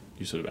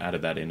you sort of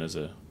added that in as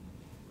a,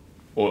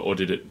 or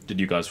did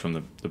you guys from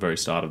the very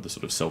start of the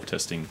sort of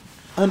self-testing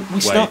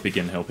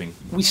begin helping?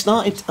 We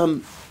started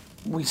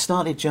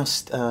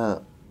just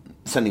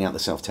sending out the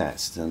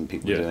self-test and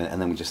people doing it,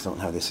 and then we just thought,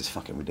 no, this is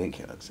fucking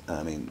ridiculous.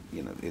 I mean,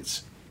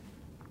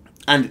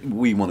 and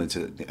we wanted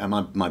to,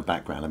 and my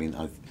background, I mean,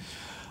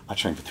 I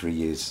trained for 3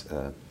 years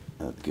at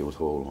the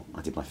Guildhall.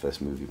 I did my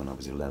first movie when I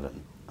was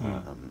 11.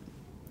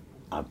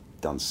 I've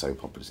done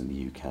soap operas in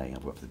the UK.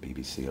 I've worked for the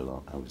BBC a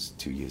lot. I was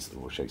 2 years at the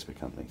Royal Shakespeare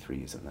Company, 3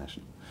 years at the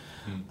National.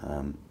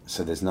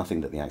 So there's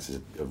nothing that the actors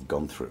have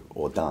gone through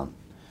or done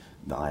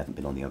that I haven't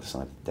been on the other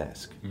side of the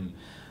desk.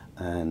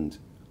 And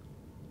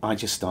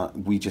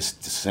we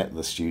just set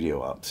the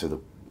studio up so that,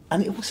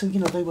 and it also,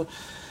 they were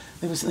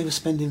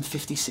spending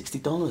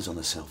 $50, $60 on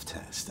a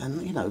self-test,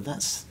 and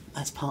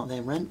that's part of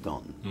their rent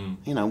gone.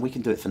 We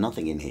can do it for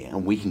nothing in here,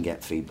 and we can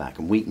get feedback,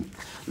 and we can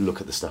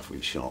look at the stuff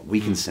we've shot. We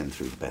can send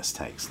through the best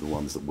takes, the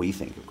ones that we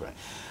think are great.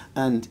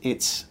 And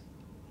it's,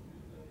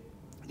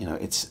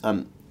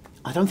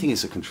 I don't think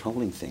it's a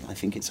controlling thing. I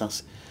think it's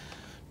us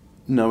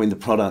knowing the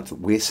product that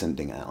we're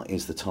sending out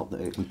is the top that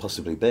it can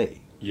possibly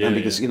be. And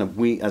because,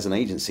 we, as an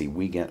agency,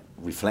 we get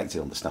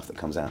reflected on the stuff that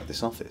comes out of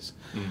this office.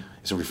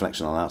 It's a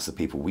reflection on us, the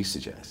people we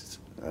suggest.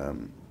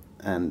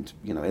 And,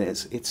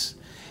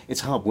 it's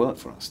hard work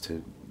for us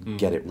to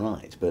get it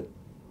right, but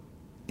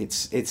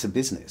it's a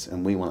business,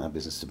 and we want our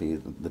business to be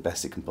the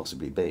best it can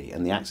possibly be.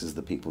 And the actors are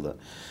the people that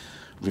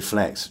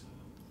reflect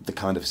the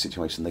kind of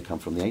situation they come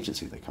from, the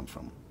agency they come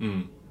from.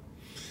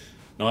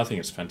 No, I think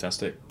it's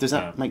fantastic. Does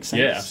that make sense?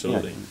 Yeah,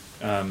 absolutely.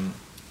 Yeah.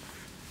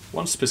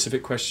 One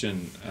specific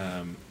question,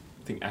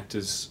 I think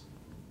actors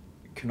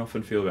can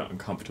often feel about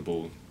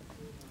uncomfortable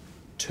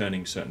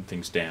turning certain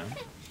things down.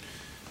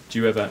 Do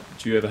you ever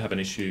have an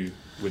issue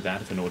with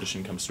that if an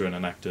audition comes through and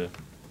an actor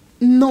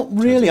Not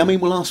really. I mean,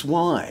 we'll ask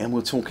why, and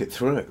we'll talk it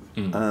through.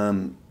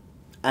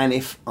 And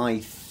if I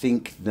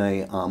think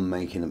they are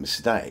making a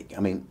mistake, I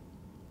mean,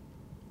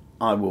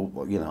 I will,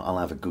 I'll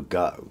have a good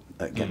go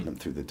at getting them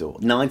through the door.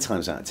 9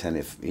 times out of 10,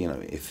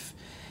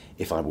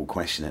 if I will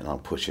question it and I'll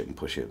push it and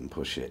push it and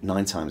push it,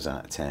 9 times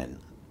out of 10,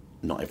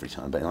 not every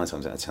time, but 9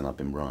 times out of 10 I've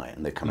been right,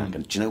 and they come out and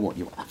go, do you know what,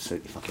 you're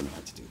absolutely fucking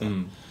right to do that.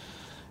 And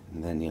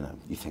then,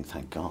 you think,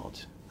 thank God.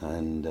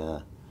 And,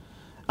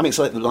 I mean, it's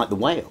like the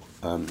whale.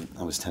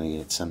 I was telling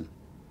you,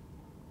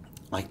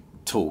 I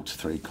talked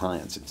 3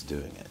 clients into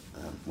doing it.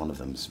 One of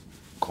them's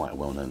quite a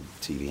well-known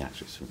TV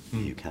actress from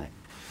the UK.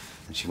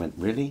 And she went,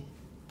 really?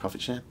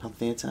 Profit share, pub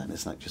theatre? And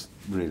it's like, just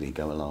really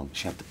go along.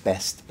 She had the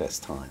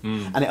best time.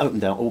 And it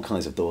opened out all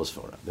kinds of doors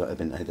for her that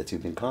had hitherto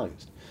been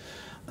closed.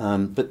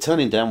 But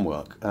turning down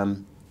work,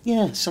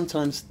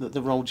 sometimes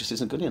the role just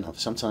isn't good enough.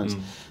 Sometimes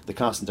the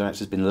casting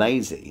director's been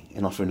lazy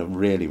in offering a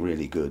really,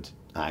 really good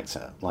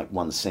actor, like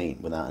one scene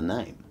without a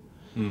name.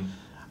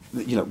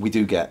 We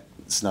do get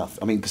stuff,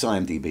 I mean, because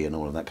IMDb and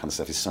all of that kind of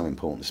stuff is so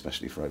important,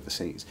 especially for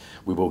overseas.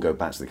 We will go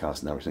back to the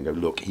casting director and go,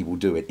 look, he will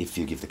do it if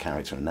you give the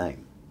character a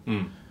name,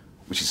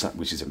 which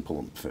is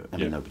important for. I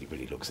mean, nobody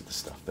really looks at the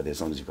stuff, but as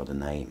long as you've got a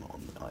name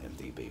on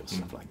IMDb or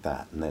stuff like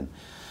that, and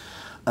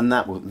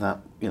that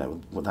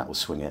will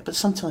swing it. But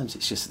sometimes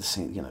it's just the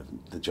scene,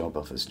 the job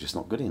offer's just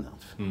not good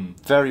enough.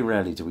 Very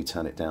rarely do we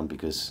turn it down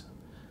because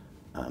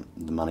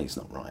the money's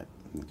not right,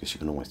 because you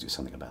can always do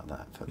something about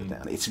that further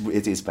down.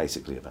 It is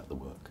basically about the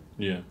work.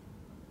 Yeah.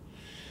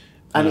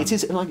 And it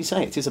is, like you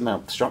say, it is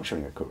about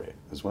structuring a career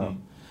as well.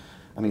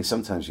 I mean,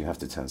 sometimes you have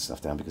to turn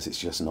stuff down because it's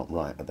just not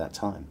right at that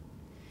time.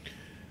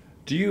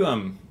 Do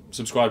you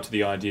subscribe to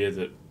the idea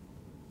that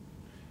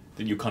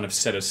you kind of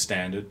set a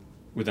standard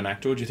with an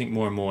actor, or do you think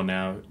more and more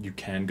now you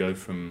can go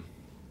from,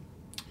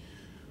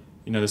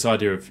 this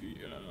idea of,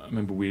 I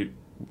remember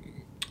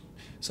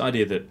this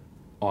idea that,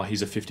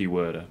 he's a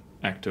 50-worder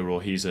actor,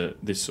 or he's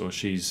this, or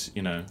she's,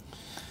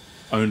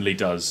 only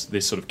does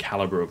this sort of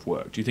calibre of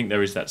work. Do you think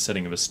there is that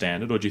setting of a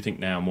standard, or do you think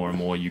now more and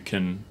more you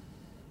can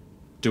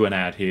do an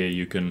ad here,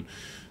 you can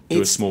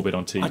do a small bit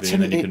on TV,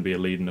 and then you can be a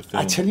lead in a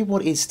film? I tell you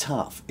what is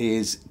tough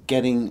is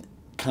getting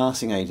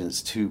casting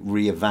agents to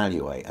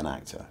reevaluate an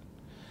actor.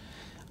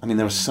 I mean,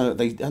 there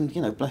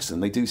are bless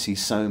them, they do see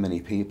so many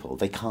people,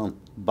 they can't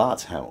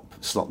but help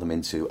slot them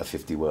into a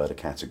 50-worder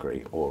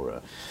category, or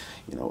a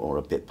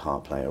bit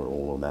part player, or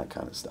all that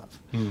kind of stuff.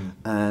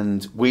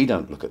 And we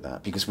don't look at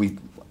that because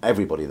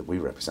everybody that we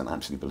represent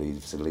actually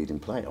believes a leading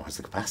player, or has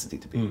the capacity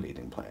to be a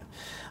leading player.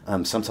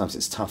 Sometimes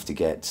it's tough to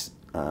get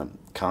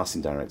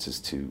casting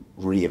directors to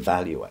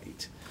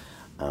reevaluate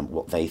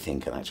what they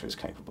think an actor is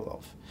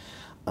capable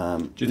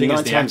of. Do you think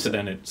as the actor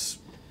then it's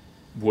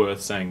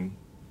worth saying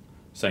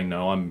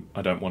no,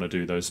 I don't want to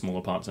do those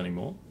smaller parts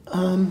anymore?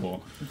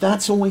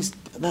 That's always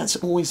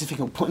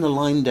difficult. Putting a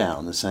line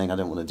down and saying I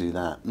don't want to do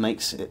that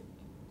makes it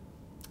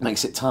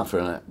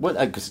tougher.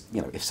 Because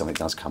if something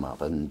does come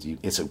up and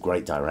it's a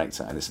great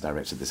director and it's a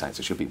director this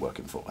actor should be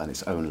working for, and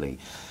it's only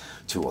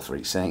 2 or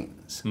 3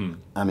 scenes,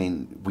 I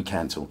mean, we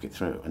can talk it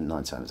through, and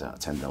 9 times out of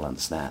 10 they'll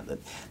understand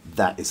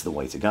that is the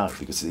way to go,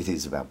 because it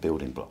is about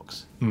building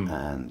blocks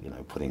and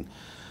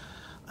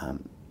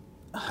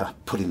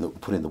putting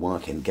the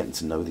work in, getting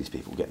to know these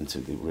people, getting to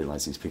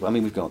realise these people. I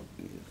mean,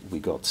 we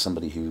got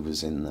somebody who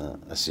was in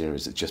a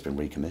series that's just been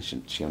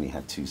recommissioned. She only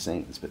had 2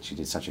 scenes, but she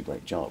did such a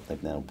great job.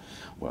 They've now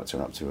worked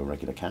her up to a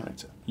regular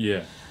character.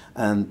 Yeah.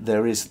 And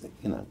there is,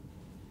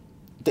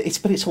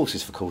 it's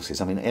horses for courses.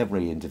 I mean,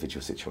 every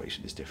individual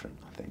situation is different,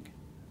 I think.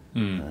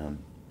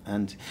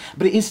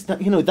 But it is,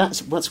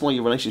 that's why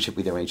your relationship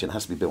with your agent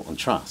has to be built on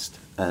trust.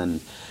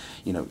 And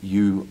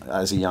you,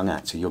 as a young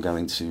actor, you're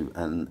going to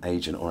an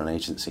agent or an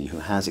agency who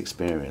has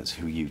experience,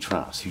 who you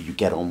trust, who you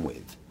get on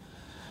with,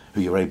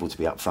 who you're able to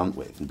be upfront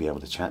with and be able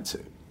to chat to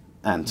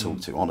and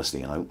talk to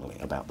honestly and openly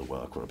about the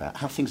work, or about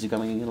how things are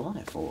going in your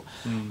life, or,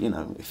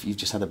 if you've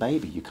just had a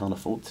baby, you can't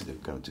afford to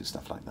go and do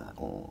stuff like that,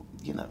 or,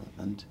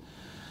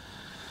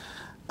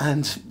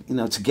 and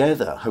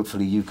together,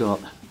 hopefully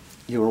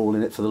you're all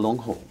in it for the long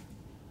haul.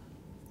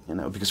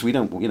 Because we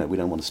don't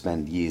want to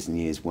spend years and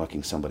years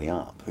working somebody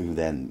up who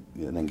then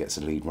gets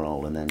a lead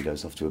role and then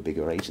goes off to a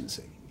bigger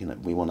agency.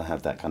 We want to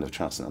have that kind of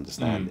trust and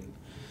understanding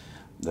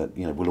that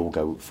we'll all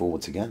go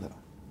forward together.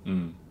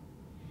 To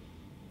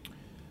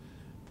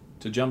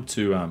jump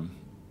to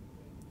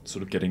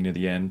sort of getting near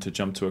the end, to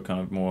jump to a kind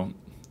of more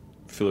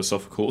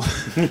philosophical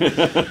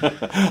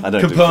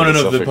component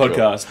of the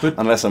podcast, but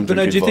unless I'm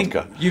drinking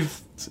vodka.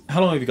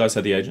 How long have you guys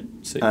had the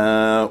agency?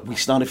 We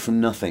started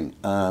from nothing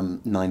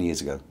 9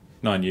 years ago.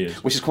 9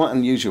 years. Which is quite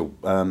unusual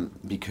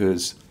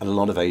because a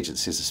lot of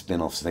agencies are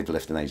spin-offs. They've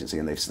left an agency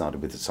and they've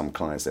started with some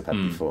clients they've had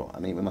before. I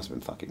mean, we must have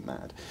been fucking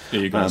mad. Yeah,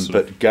 you guys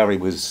but Gary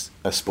was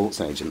a sports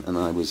agent, and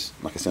I was,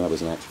 like I said, I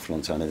was an actor for a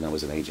long time, and then I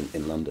was an agent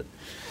in London.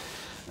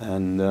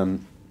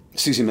 And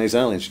Susie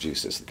Maisel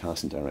introduced us, the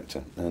casting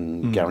director,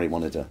 and Gary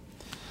wanted to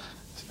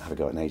have a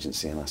go at an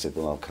agency, and I said,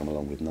 well, I'll come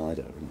along with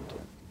NIDA,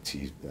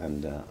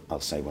 and I'll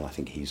say, well, I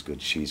think he's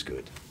good, she's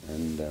good.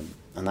 And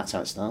that's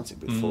how it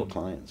started, with 4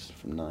 clients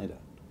from NIDA.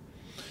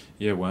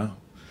 Yeah, wow.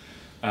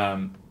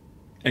 And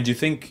do you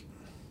think,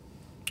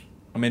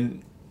 I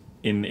mean,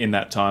 in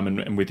that time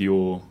and with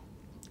your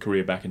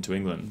career back into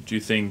England, do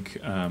you think,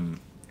 are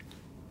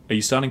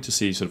you starting to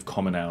see sort of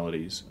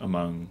commonalities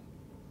among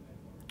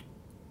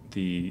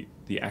the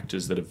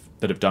actors that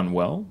have done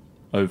well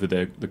over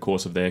the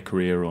course of their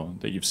career, or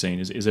that you've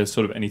seen? Is there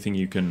sort of anything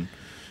you can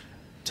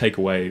take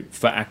away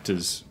for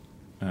actors?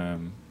 I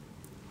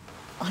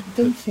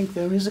don't think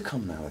there is a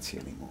commonality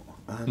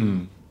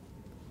anymore.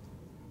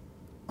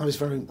 I was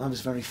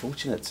very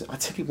fortunate. I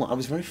tell you what, I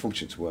was very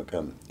fortunate to work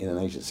in an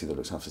agency that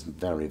looks after some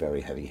very,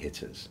 very heavy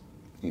hitters,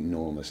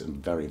 enormous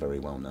and very, very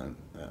well known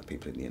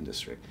people in the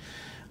industry,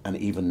 and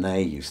even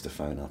they used to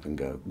phone up and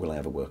go, "Will I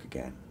ever work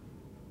again?"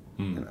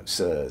 You know,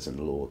 sirs and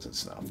lords and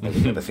stuff. They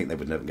would never think they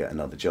would never get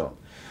another job.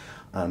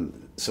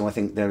 So I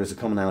think there is a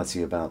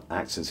commonality about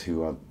actors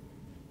who are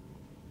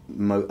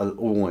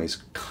always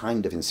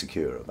kind of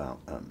insecure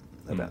about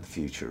the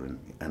future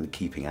and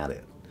keeping at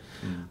it.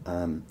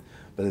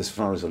 But as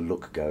far as a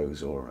look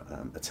goes, or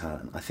a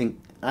talent, I think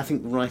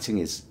writing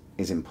is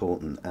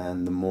important,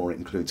 and the more it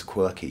includes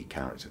quirky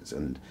characters,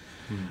 and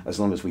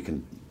as long as we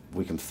can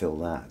fill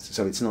that.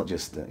 So it's not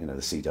just the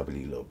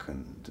CW look,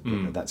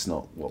 and that's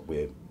not what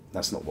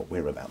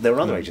we're about. There are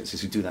other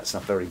agencies who do that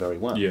stuff very, very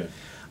well. Yeah.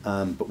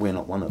 But we're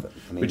not one of them.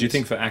 I mean, but do you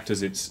think for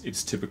actors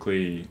it's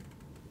typically,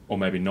 or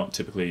maybe not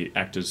typically,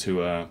 actors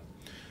who are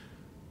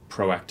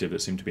proactive, that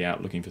seem to be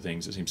out looking for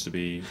things, it seems to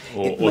be,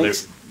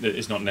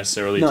 it's not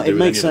necessarily to do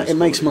with any of those it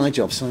makes my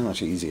job so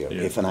much easier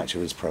if an actor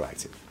is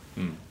proactive,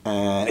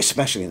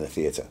 especially in the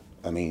theatre.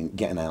 I mean,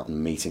 getting out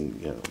and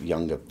meeting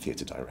younger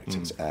theatre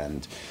directors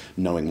and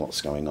knowing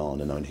what's going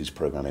on and knowing who's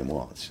programming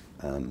what.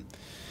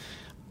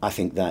 I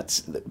think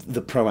that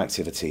the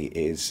proactivity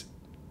is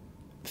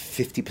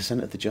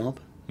 50% of the job.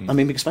 I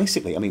mean, because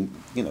basically,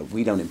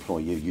 we don't employ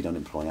you, you don't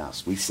employ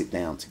us. We sit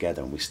down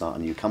together and we start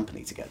a new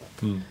company together,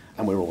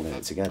 and we're all in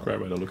it together.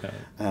 Great way to look at it.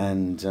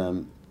 And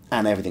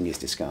everything is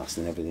discussed,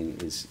 and everything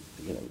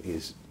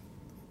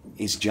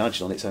is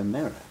judged on its own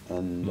merit.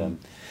 And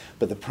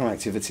but the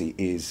proactivity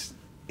is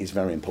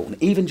very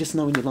important. Even just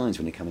knowing your lines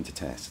when you come into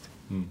test.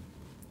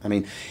 I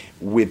mean,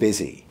 we're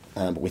busy,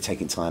 but we're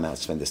taking time out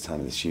to spend this time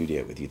in the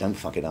studio with you. Don't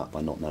fuck it up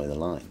by not knowing the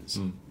lines,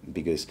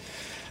 because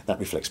that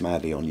reflects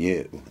madly on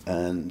you.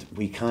 And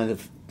we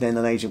then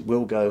an agent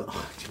will go,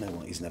 "Oh, do you know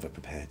what? He's never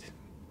prepared.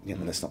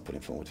 Let's not put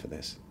him forward for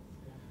this."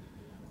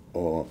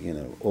 Or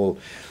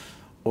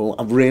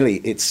really,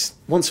 it's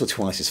once or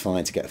twice is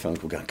fine to get a phone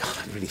call going, "God,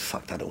 I really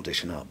fucked that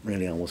audition up.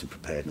 Really, I wasn't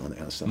prepared," and all that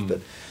kind of stuff.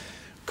 But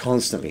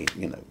constantly,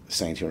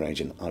 saying to your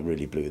agent, "I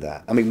really blew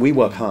that." I mean, we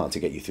work hard to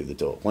get you through the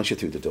door. Once you're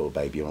through the door,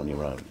 babe, you're on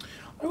your own.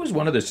 I always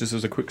wonder this, just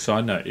as a quick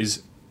side note,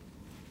 is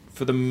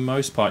for the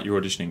most part you're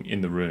auditioning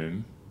in the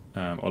room,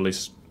 or at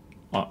least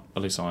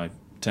I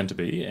tend to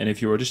be, and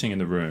if you're auditioning in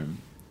the room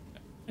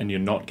and you're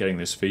not getting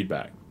this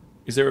feedback,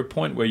 is there a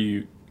point where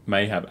you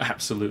may have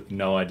absolutely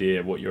no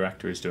idea what your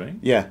actor is doing?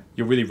 Yeah.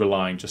 You're really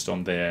relying just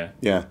on their...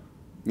 Yeah,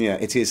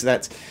 it is.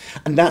 That's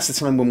the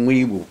time when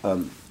we will,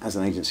 as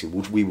an agency,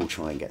 we will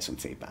try and get some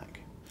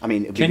feedback. I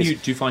mean, do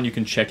you find you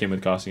can check in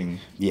with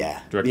casting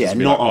directors? Yeah,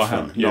 not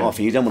often. Not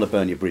often. You don't want to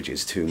burn your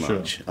bridges too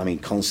much. Sure. I mean,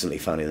 constantly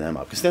phoning them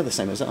up, because they're the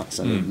same as us.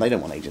 I mean, they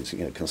don't want agents,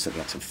 constantly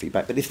asking for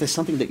feedback. But if there's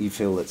something that you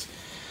feel there's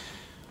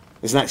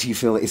an actor you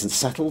feel that isn't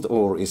settled,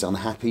 or is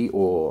unhappy,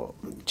 or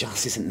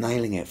just isn't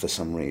nailing it for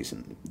some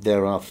reason,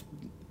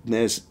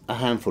 there's a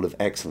handful of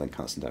excellent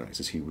casting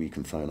directors who we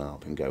can phone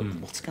up and go,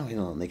 "What's going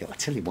on?" They go, "I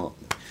tell you what,"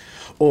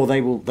 or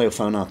they'll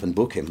phone up and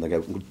book him. And they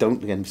go, "Well, don't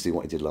get him to do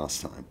what he did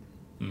last time,"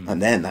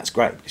 and then that's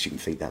great, because you can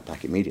feed that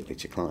back immediately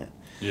to your client.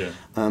 Yeah.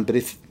 But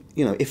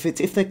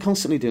if they're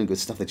constantly doing good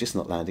stuff, they're just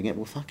not landing it.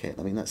 Well, fuck it.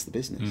 I mean, that's the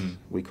business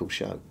we call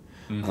show.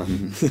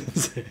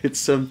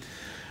 It's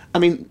I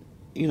mean,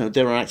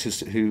 there are actors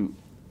who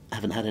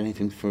haven't had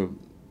anything for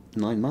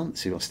 9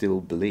 months who I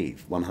still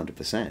believe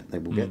 100% they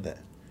will get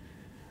there.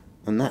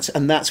 And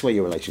that's where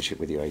your relationship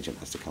with your agent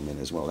has to come in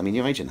as well. I mean,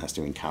 your agent has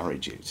to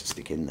encourage you to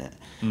stick in there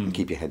and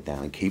keep your head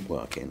down and keep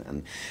working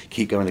and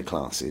keep going to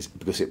classes,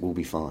 because it will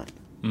be fine.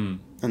 And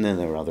then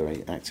there are other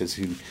actors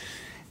who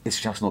it's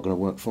just not going to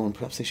work for, and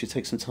perhaps they should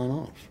take some time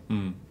off.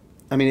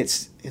 I mean,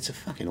 it's a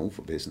fucking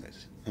awful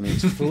business. I mean,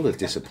 it's full of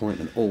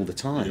disappointment all the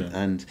time.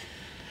 Yeah. And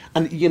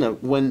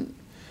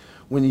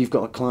when you've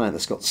got a client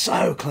that's got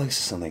so close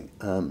to something,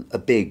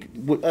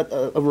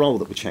 a role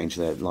that would change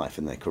their life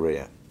and their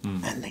career,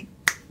 and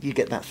you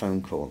get that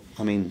phone call.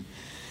 I mean,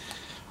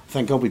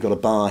 thank God we've got a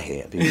bar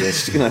here,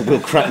 because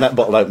we'll crack that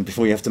bottle open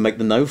before you have to make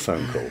the no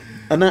phone call,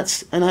 and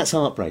that's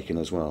heartbreaking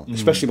as well,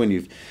 especially when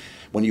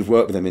you've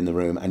worked with them in the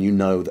room and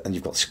and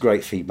you've got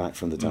great feedback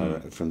from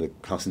the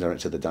casting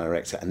director, the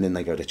director, and then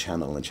they go to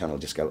Channel and Channel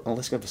just go, "Oh,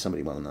 let's go for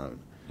somebody well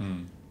known,"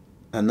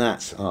 and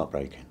that's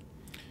heartbreaking.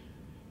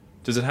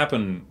 Does it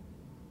happen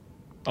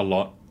a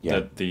lot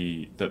that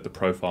the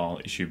profile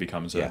issue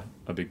becomes a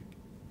big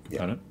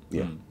component?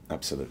 Yeah,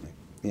 absolutely.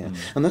 Yeah,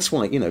 and that's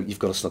why you've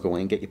got to slog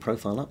away and get your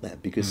profile up there,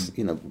 because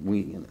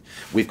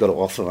we've got to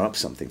offer up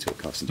something to a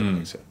casting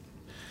director,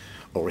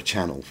 or a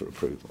channel for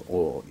approval,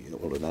 or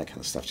all of that kind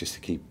of stuff, just to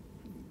keep.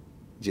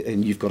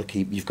 And you've got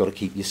to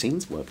keep your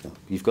scenes worked up.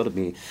 You've got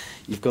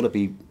to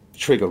be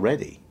trigger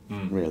ready,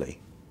 really,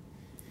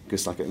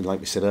 because like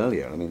we said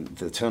earlier, I mean,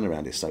 the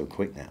turnaround is so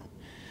quick now.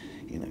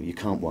 You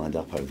can't wind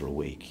up over a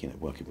week,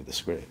 working with the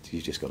script.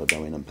 You've just got to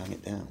go in and bang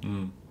it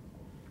down.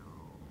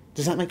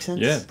 Does that make sense?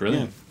 Yeah,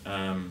 brilliant.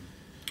 Yeah,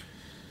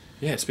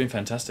 it's been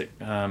fantastic.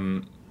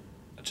 I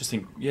just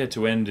think,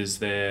 to end, is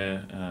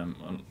there,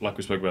 like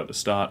we spoke about at the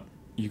start,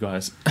 you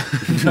guys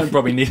don't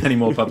probably need any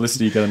more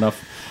publicity. You got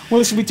enough. Well,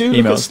 listen, we do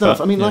look at stuff.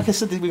 Like I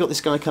said, we got this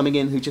guy coming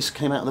in who just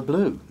came out of the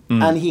blue,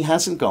 and he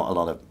hasn't got a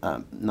lot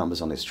of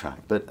numbers on his track.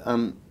 But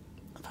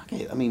fuck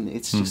it. I mean,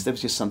 it's just there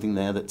was just something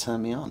there that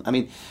turned me on. I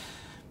mean,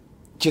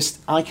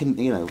 we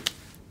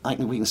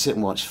can sit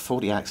and watch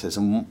 40 actors,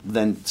 and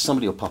then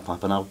somebody will pop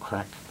up, and I'll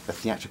crack a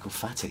theatrical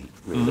fatty.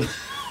 Really,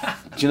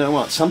 do you know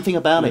what? Something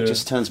about it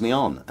just turns me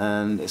on,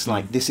 and it's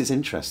like, this is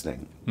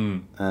interesting,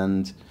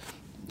 and.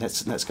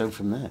 Let's go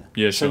from there.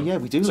 Yeah, sure. So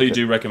we do. So you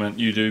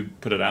do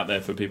put it out there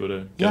for people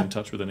to get in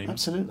touch with an email.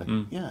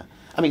 Absolutely. Yeah.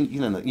 I mean,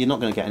 you're not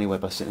going to get anywhere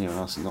by sitting your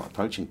ass and not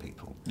approaching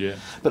people. Yeah.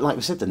 But like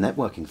we said, the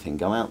networking thing,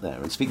 go out there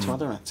and speak to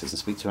other actors and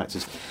speak to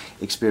actors'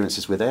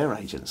 experiences with their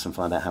agents and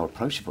find out how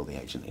approachable the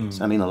agent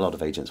is. I mean, a lot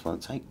of agents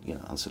won't take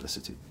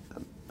unsolicited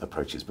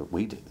approaches, but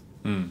we do.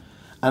 And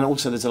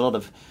also,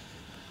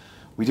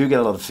 we do get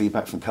a lot of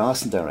feedback from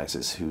casting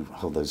directors who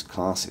hold those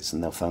classes,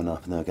 and they'll phone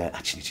up and they'll go,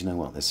 actually, do you know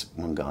what? There's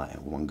one guy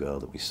or one girl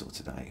that we saw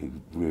today who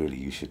really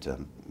you should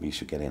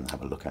get in and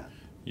have a look at.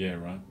 Yeah,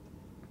 right.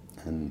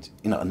 And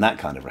and that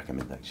kind of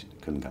recommendation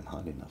couldn't come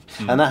highly enough.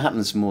 And that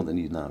happens more than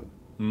you know,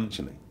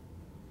 actually.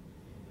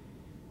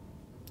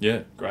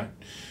 Yeah, great.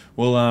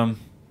 Well,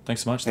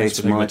 thanks so much. Thanks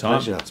for taking the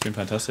time. Pleasure. It's been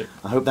fantastic.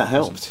 I hope that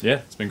helped.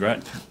 Yeah, it's been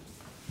great.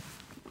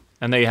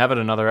 And there you have it,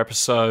 another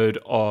episode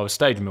of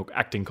Stage Milk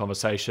Acting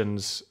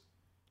Conversations.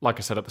 Like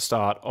I said at the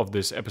start of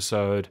this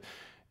episode,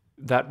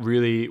 that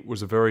really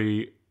was a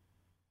very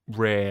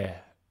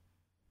rare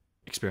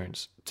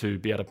experience to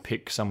be able to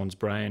pick someone's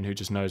brain who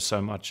just knows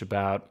so much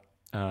about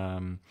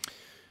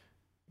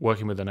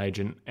working with an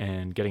agent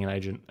and getting an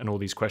agent and all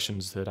these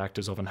questions that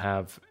actors often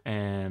have.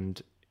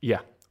 And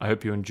I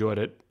hope you enjoyed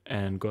it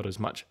and got as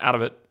much out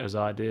of it as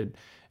I did.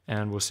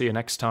 And we'll see you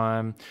next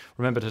time.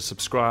 Remember to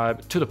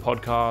subscribe to the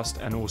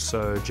podcast and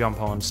also jump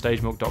on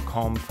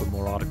stagemilk.com for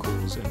more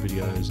articles and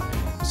videos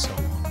and so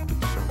on.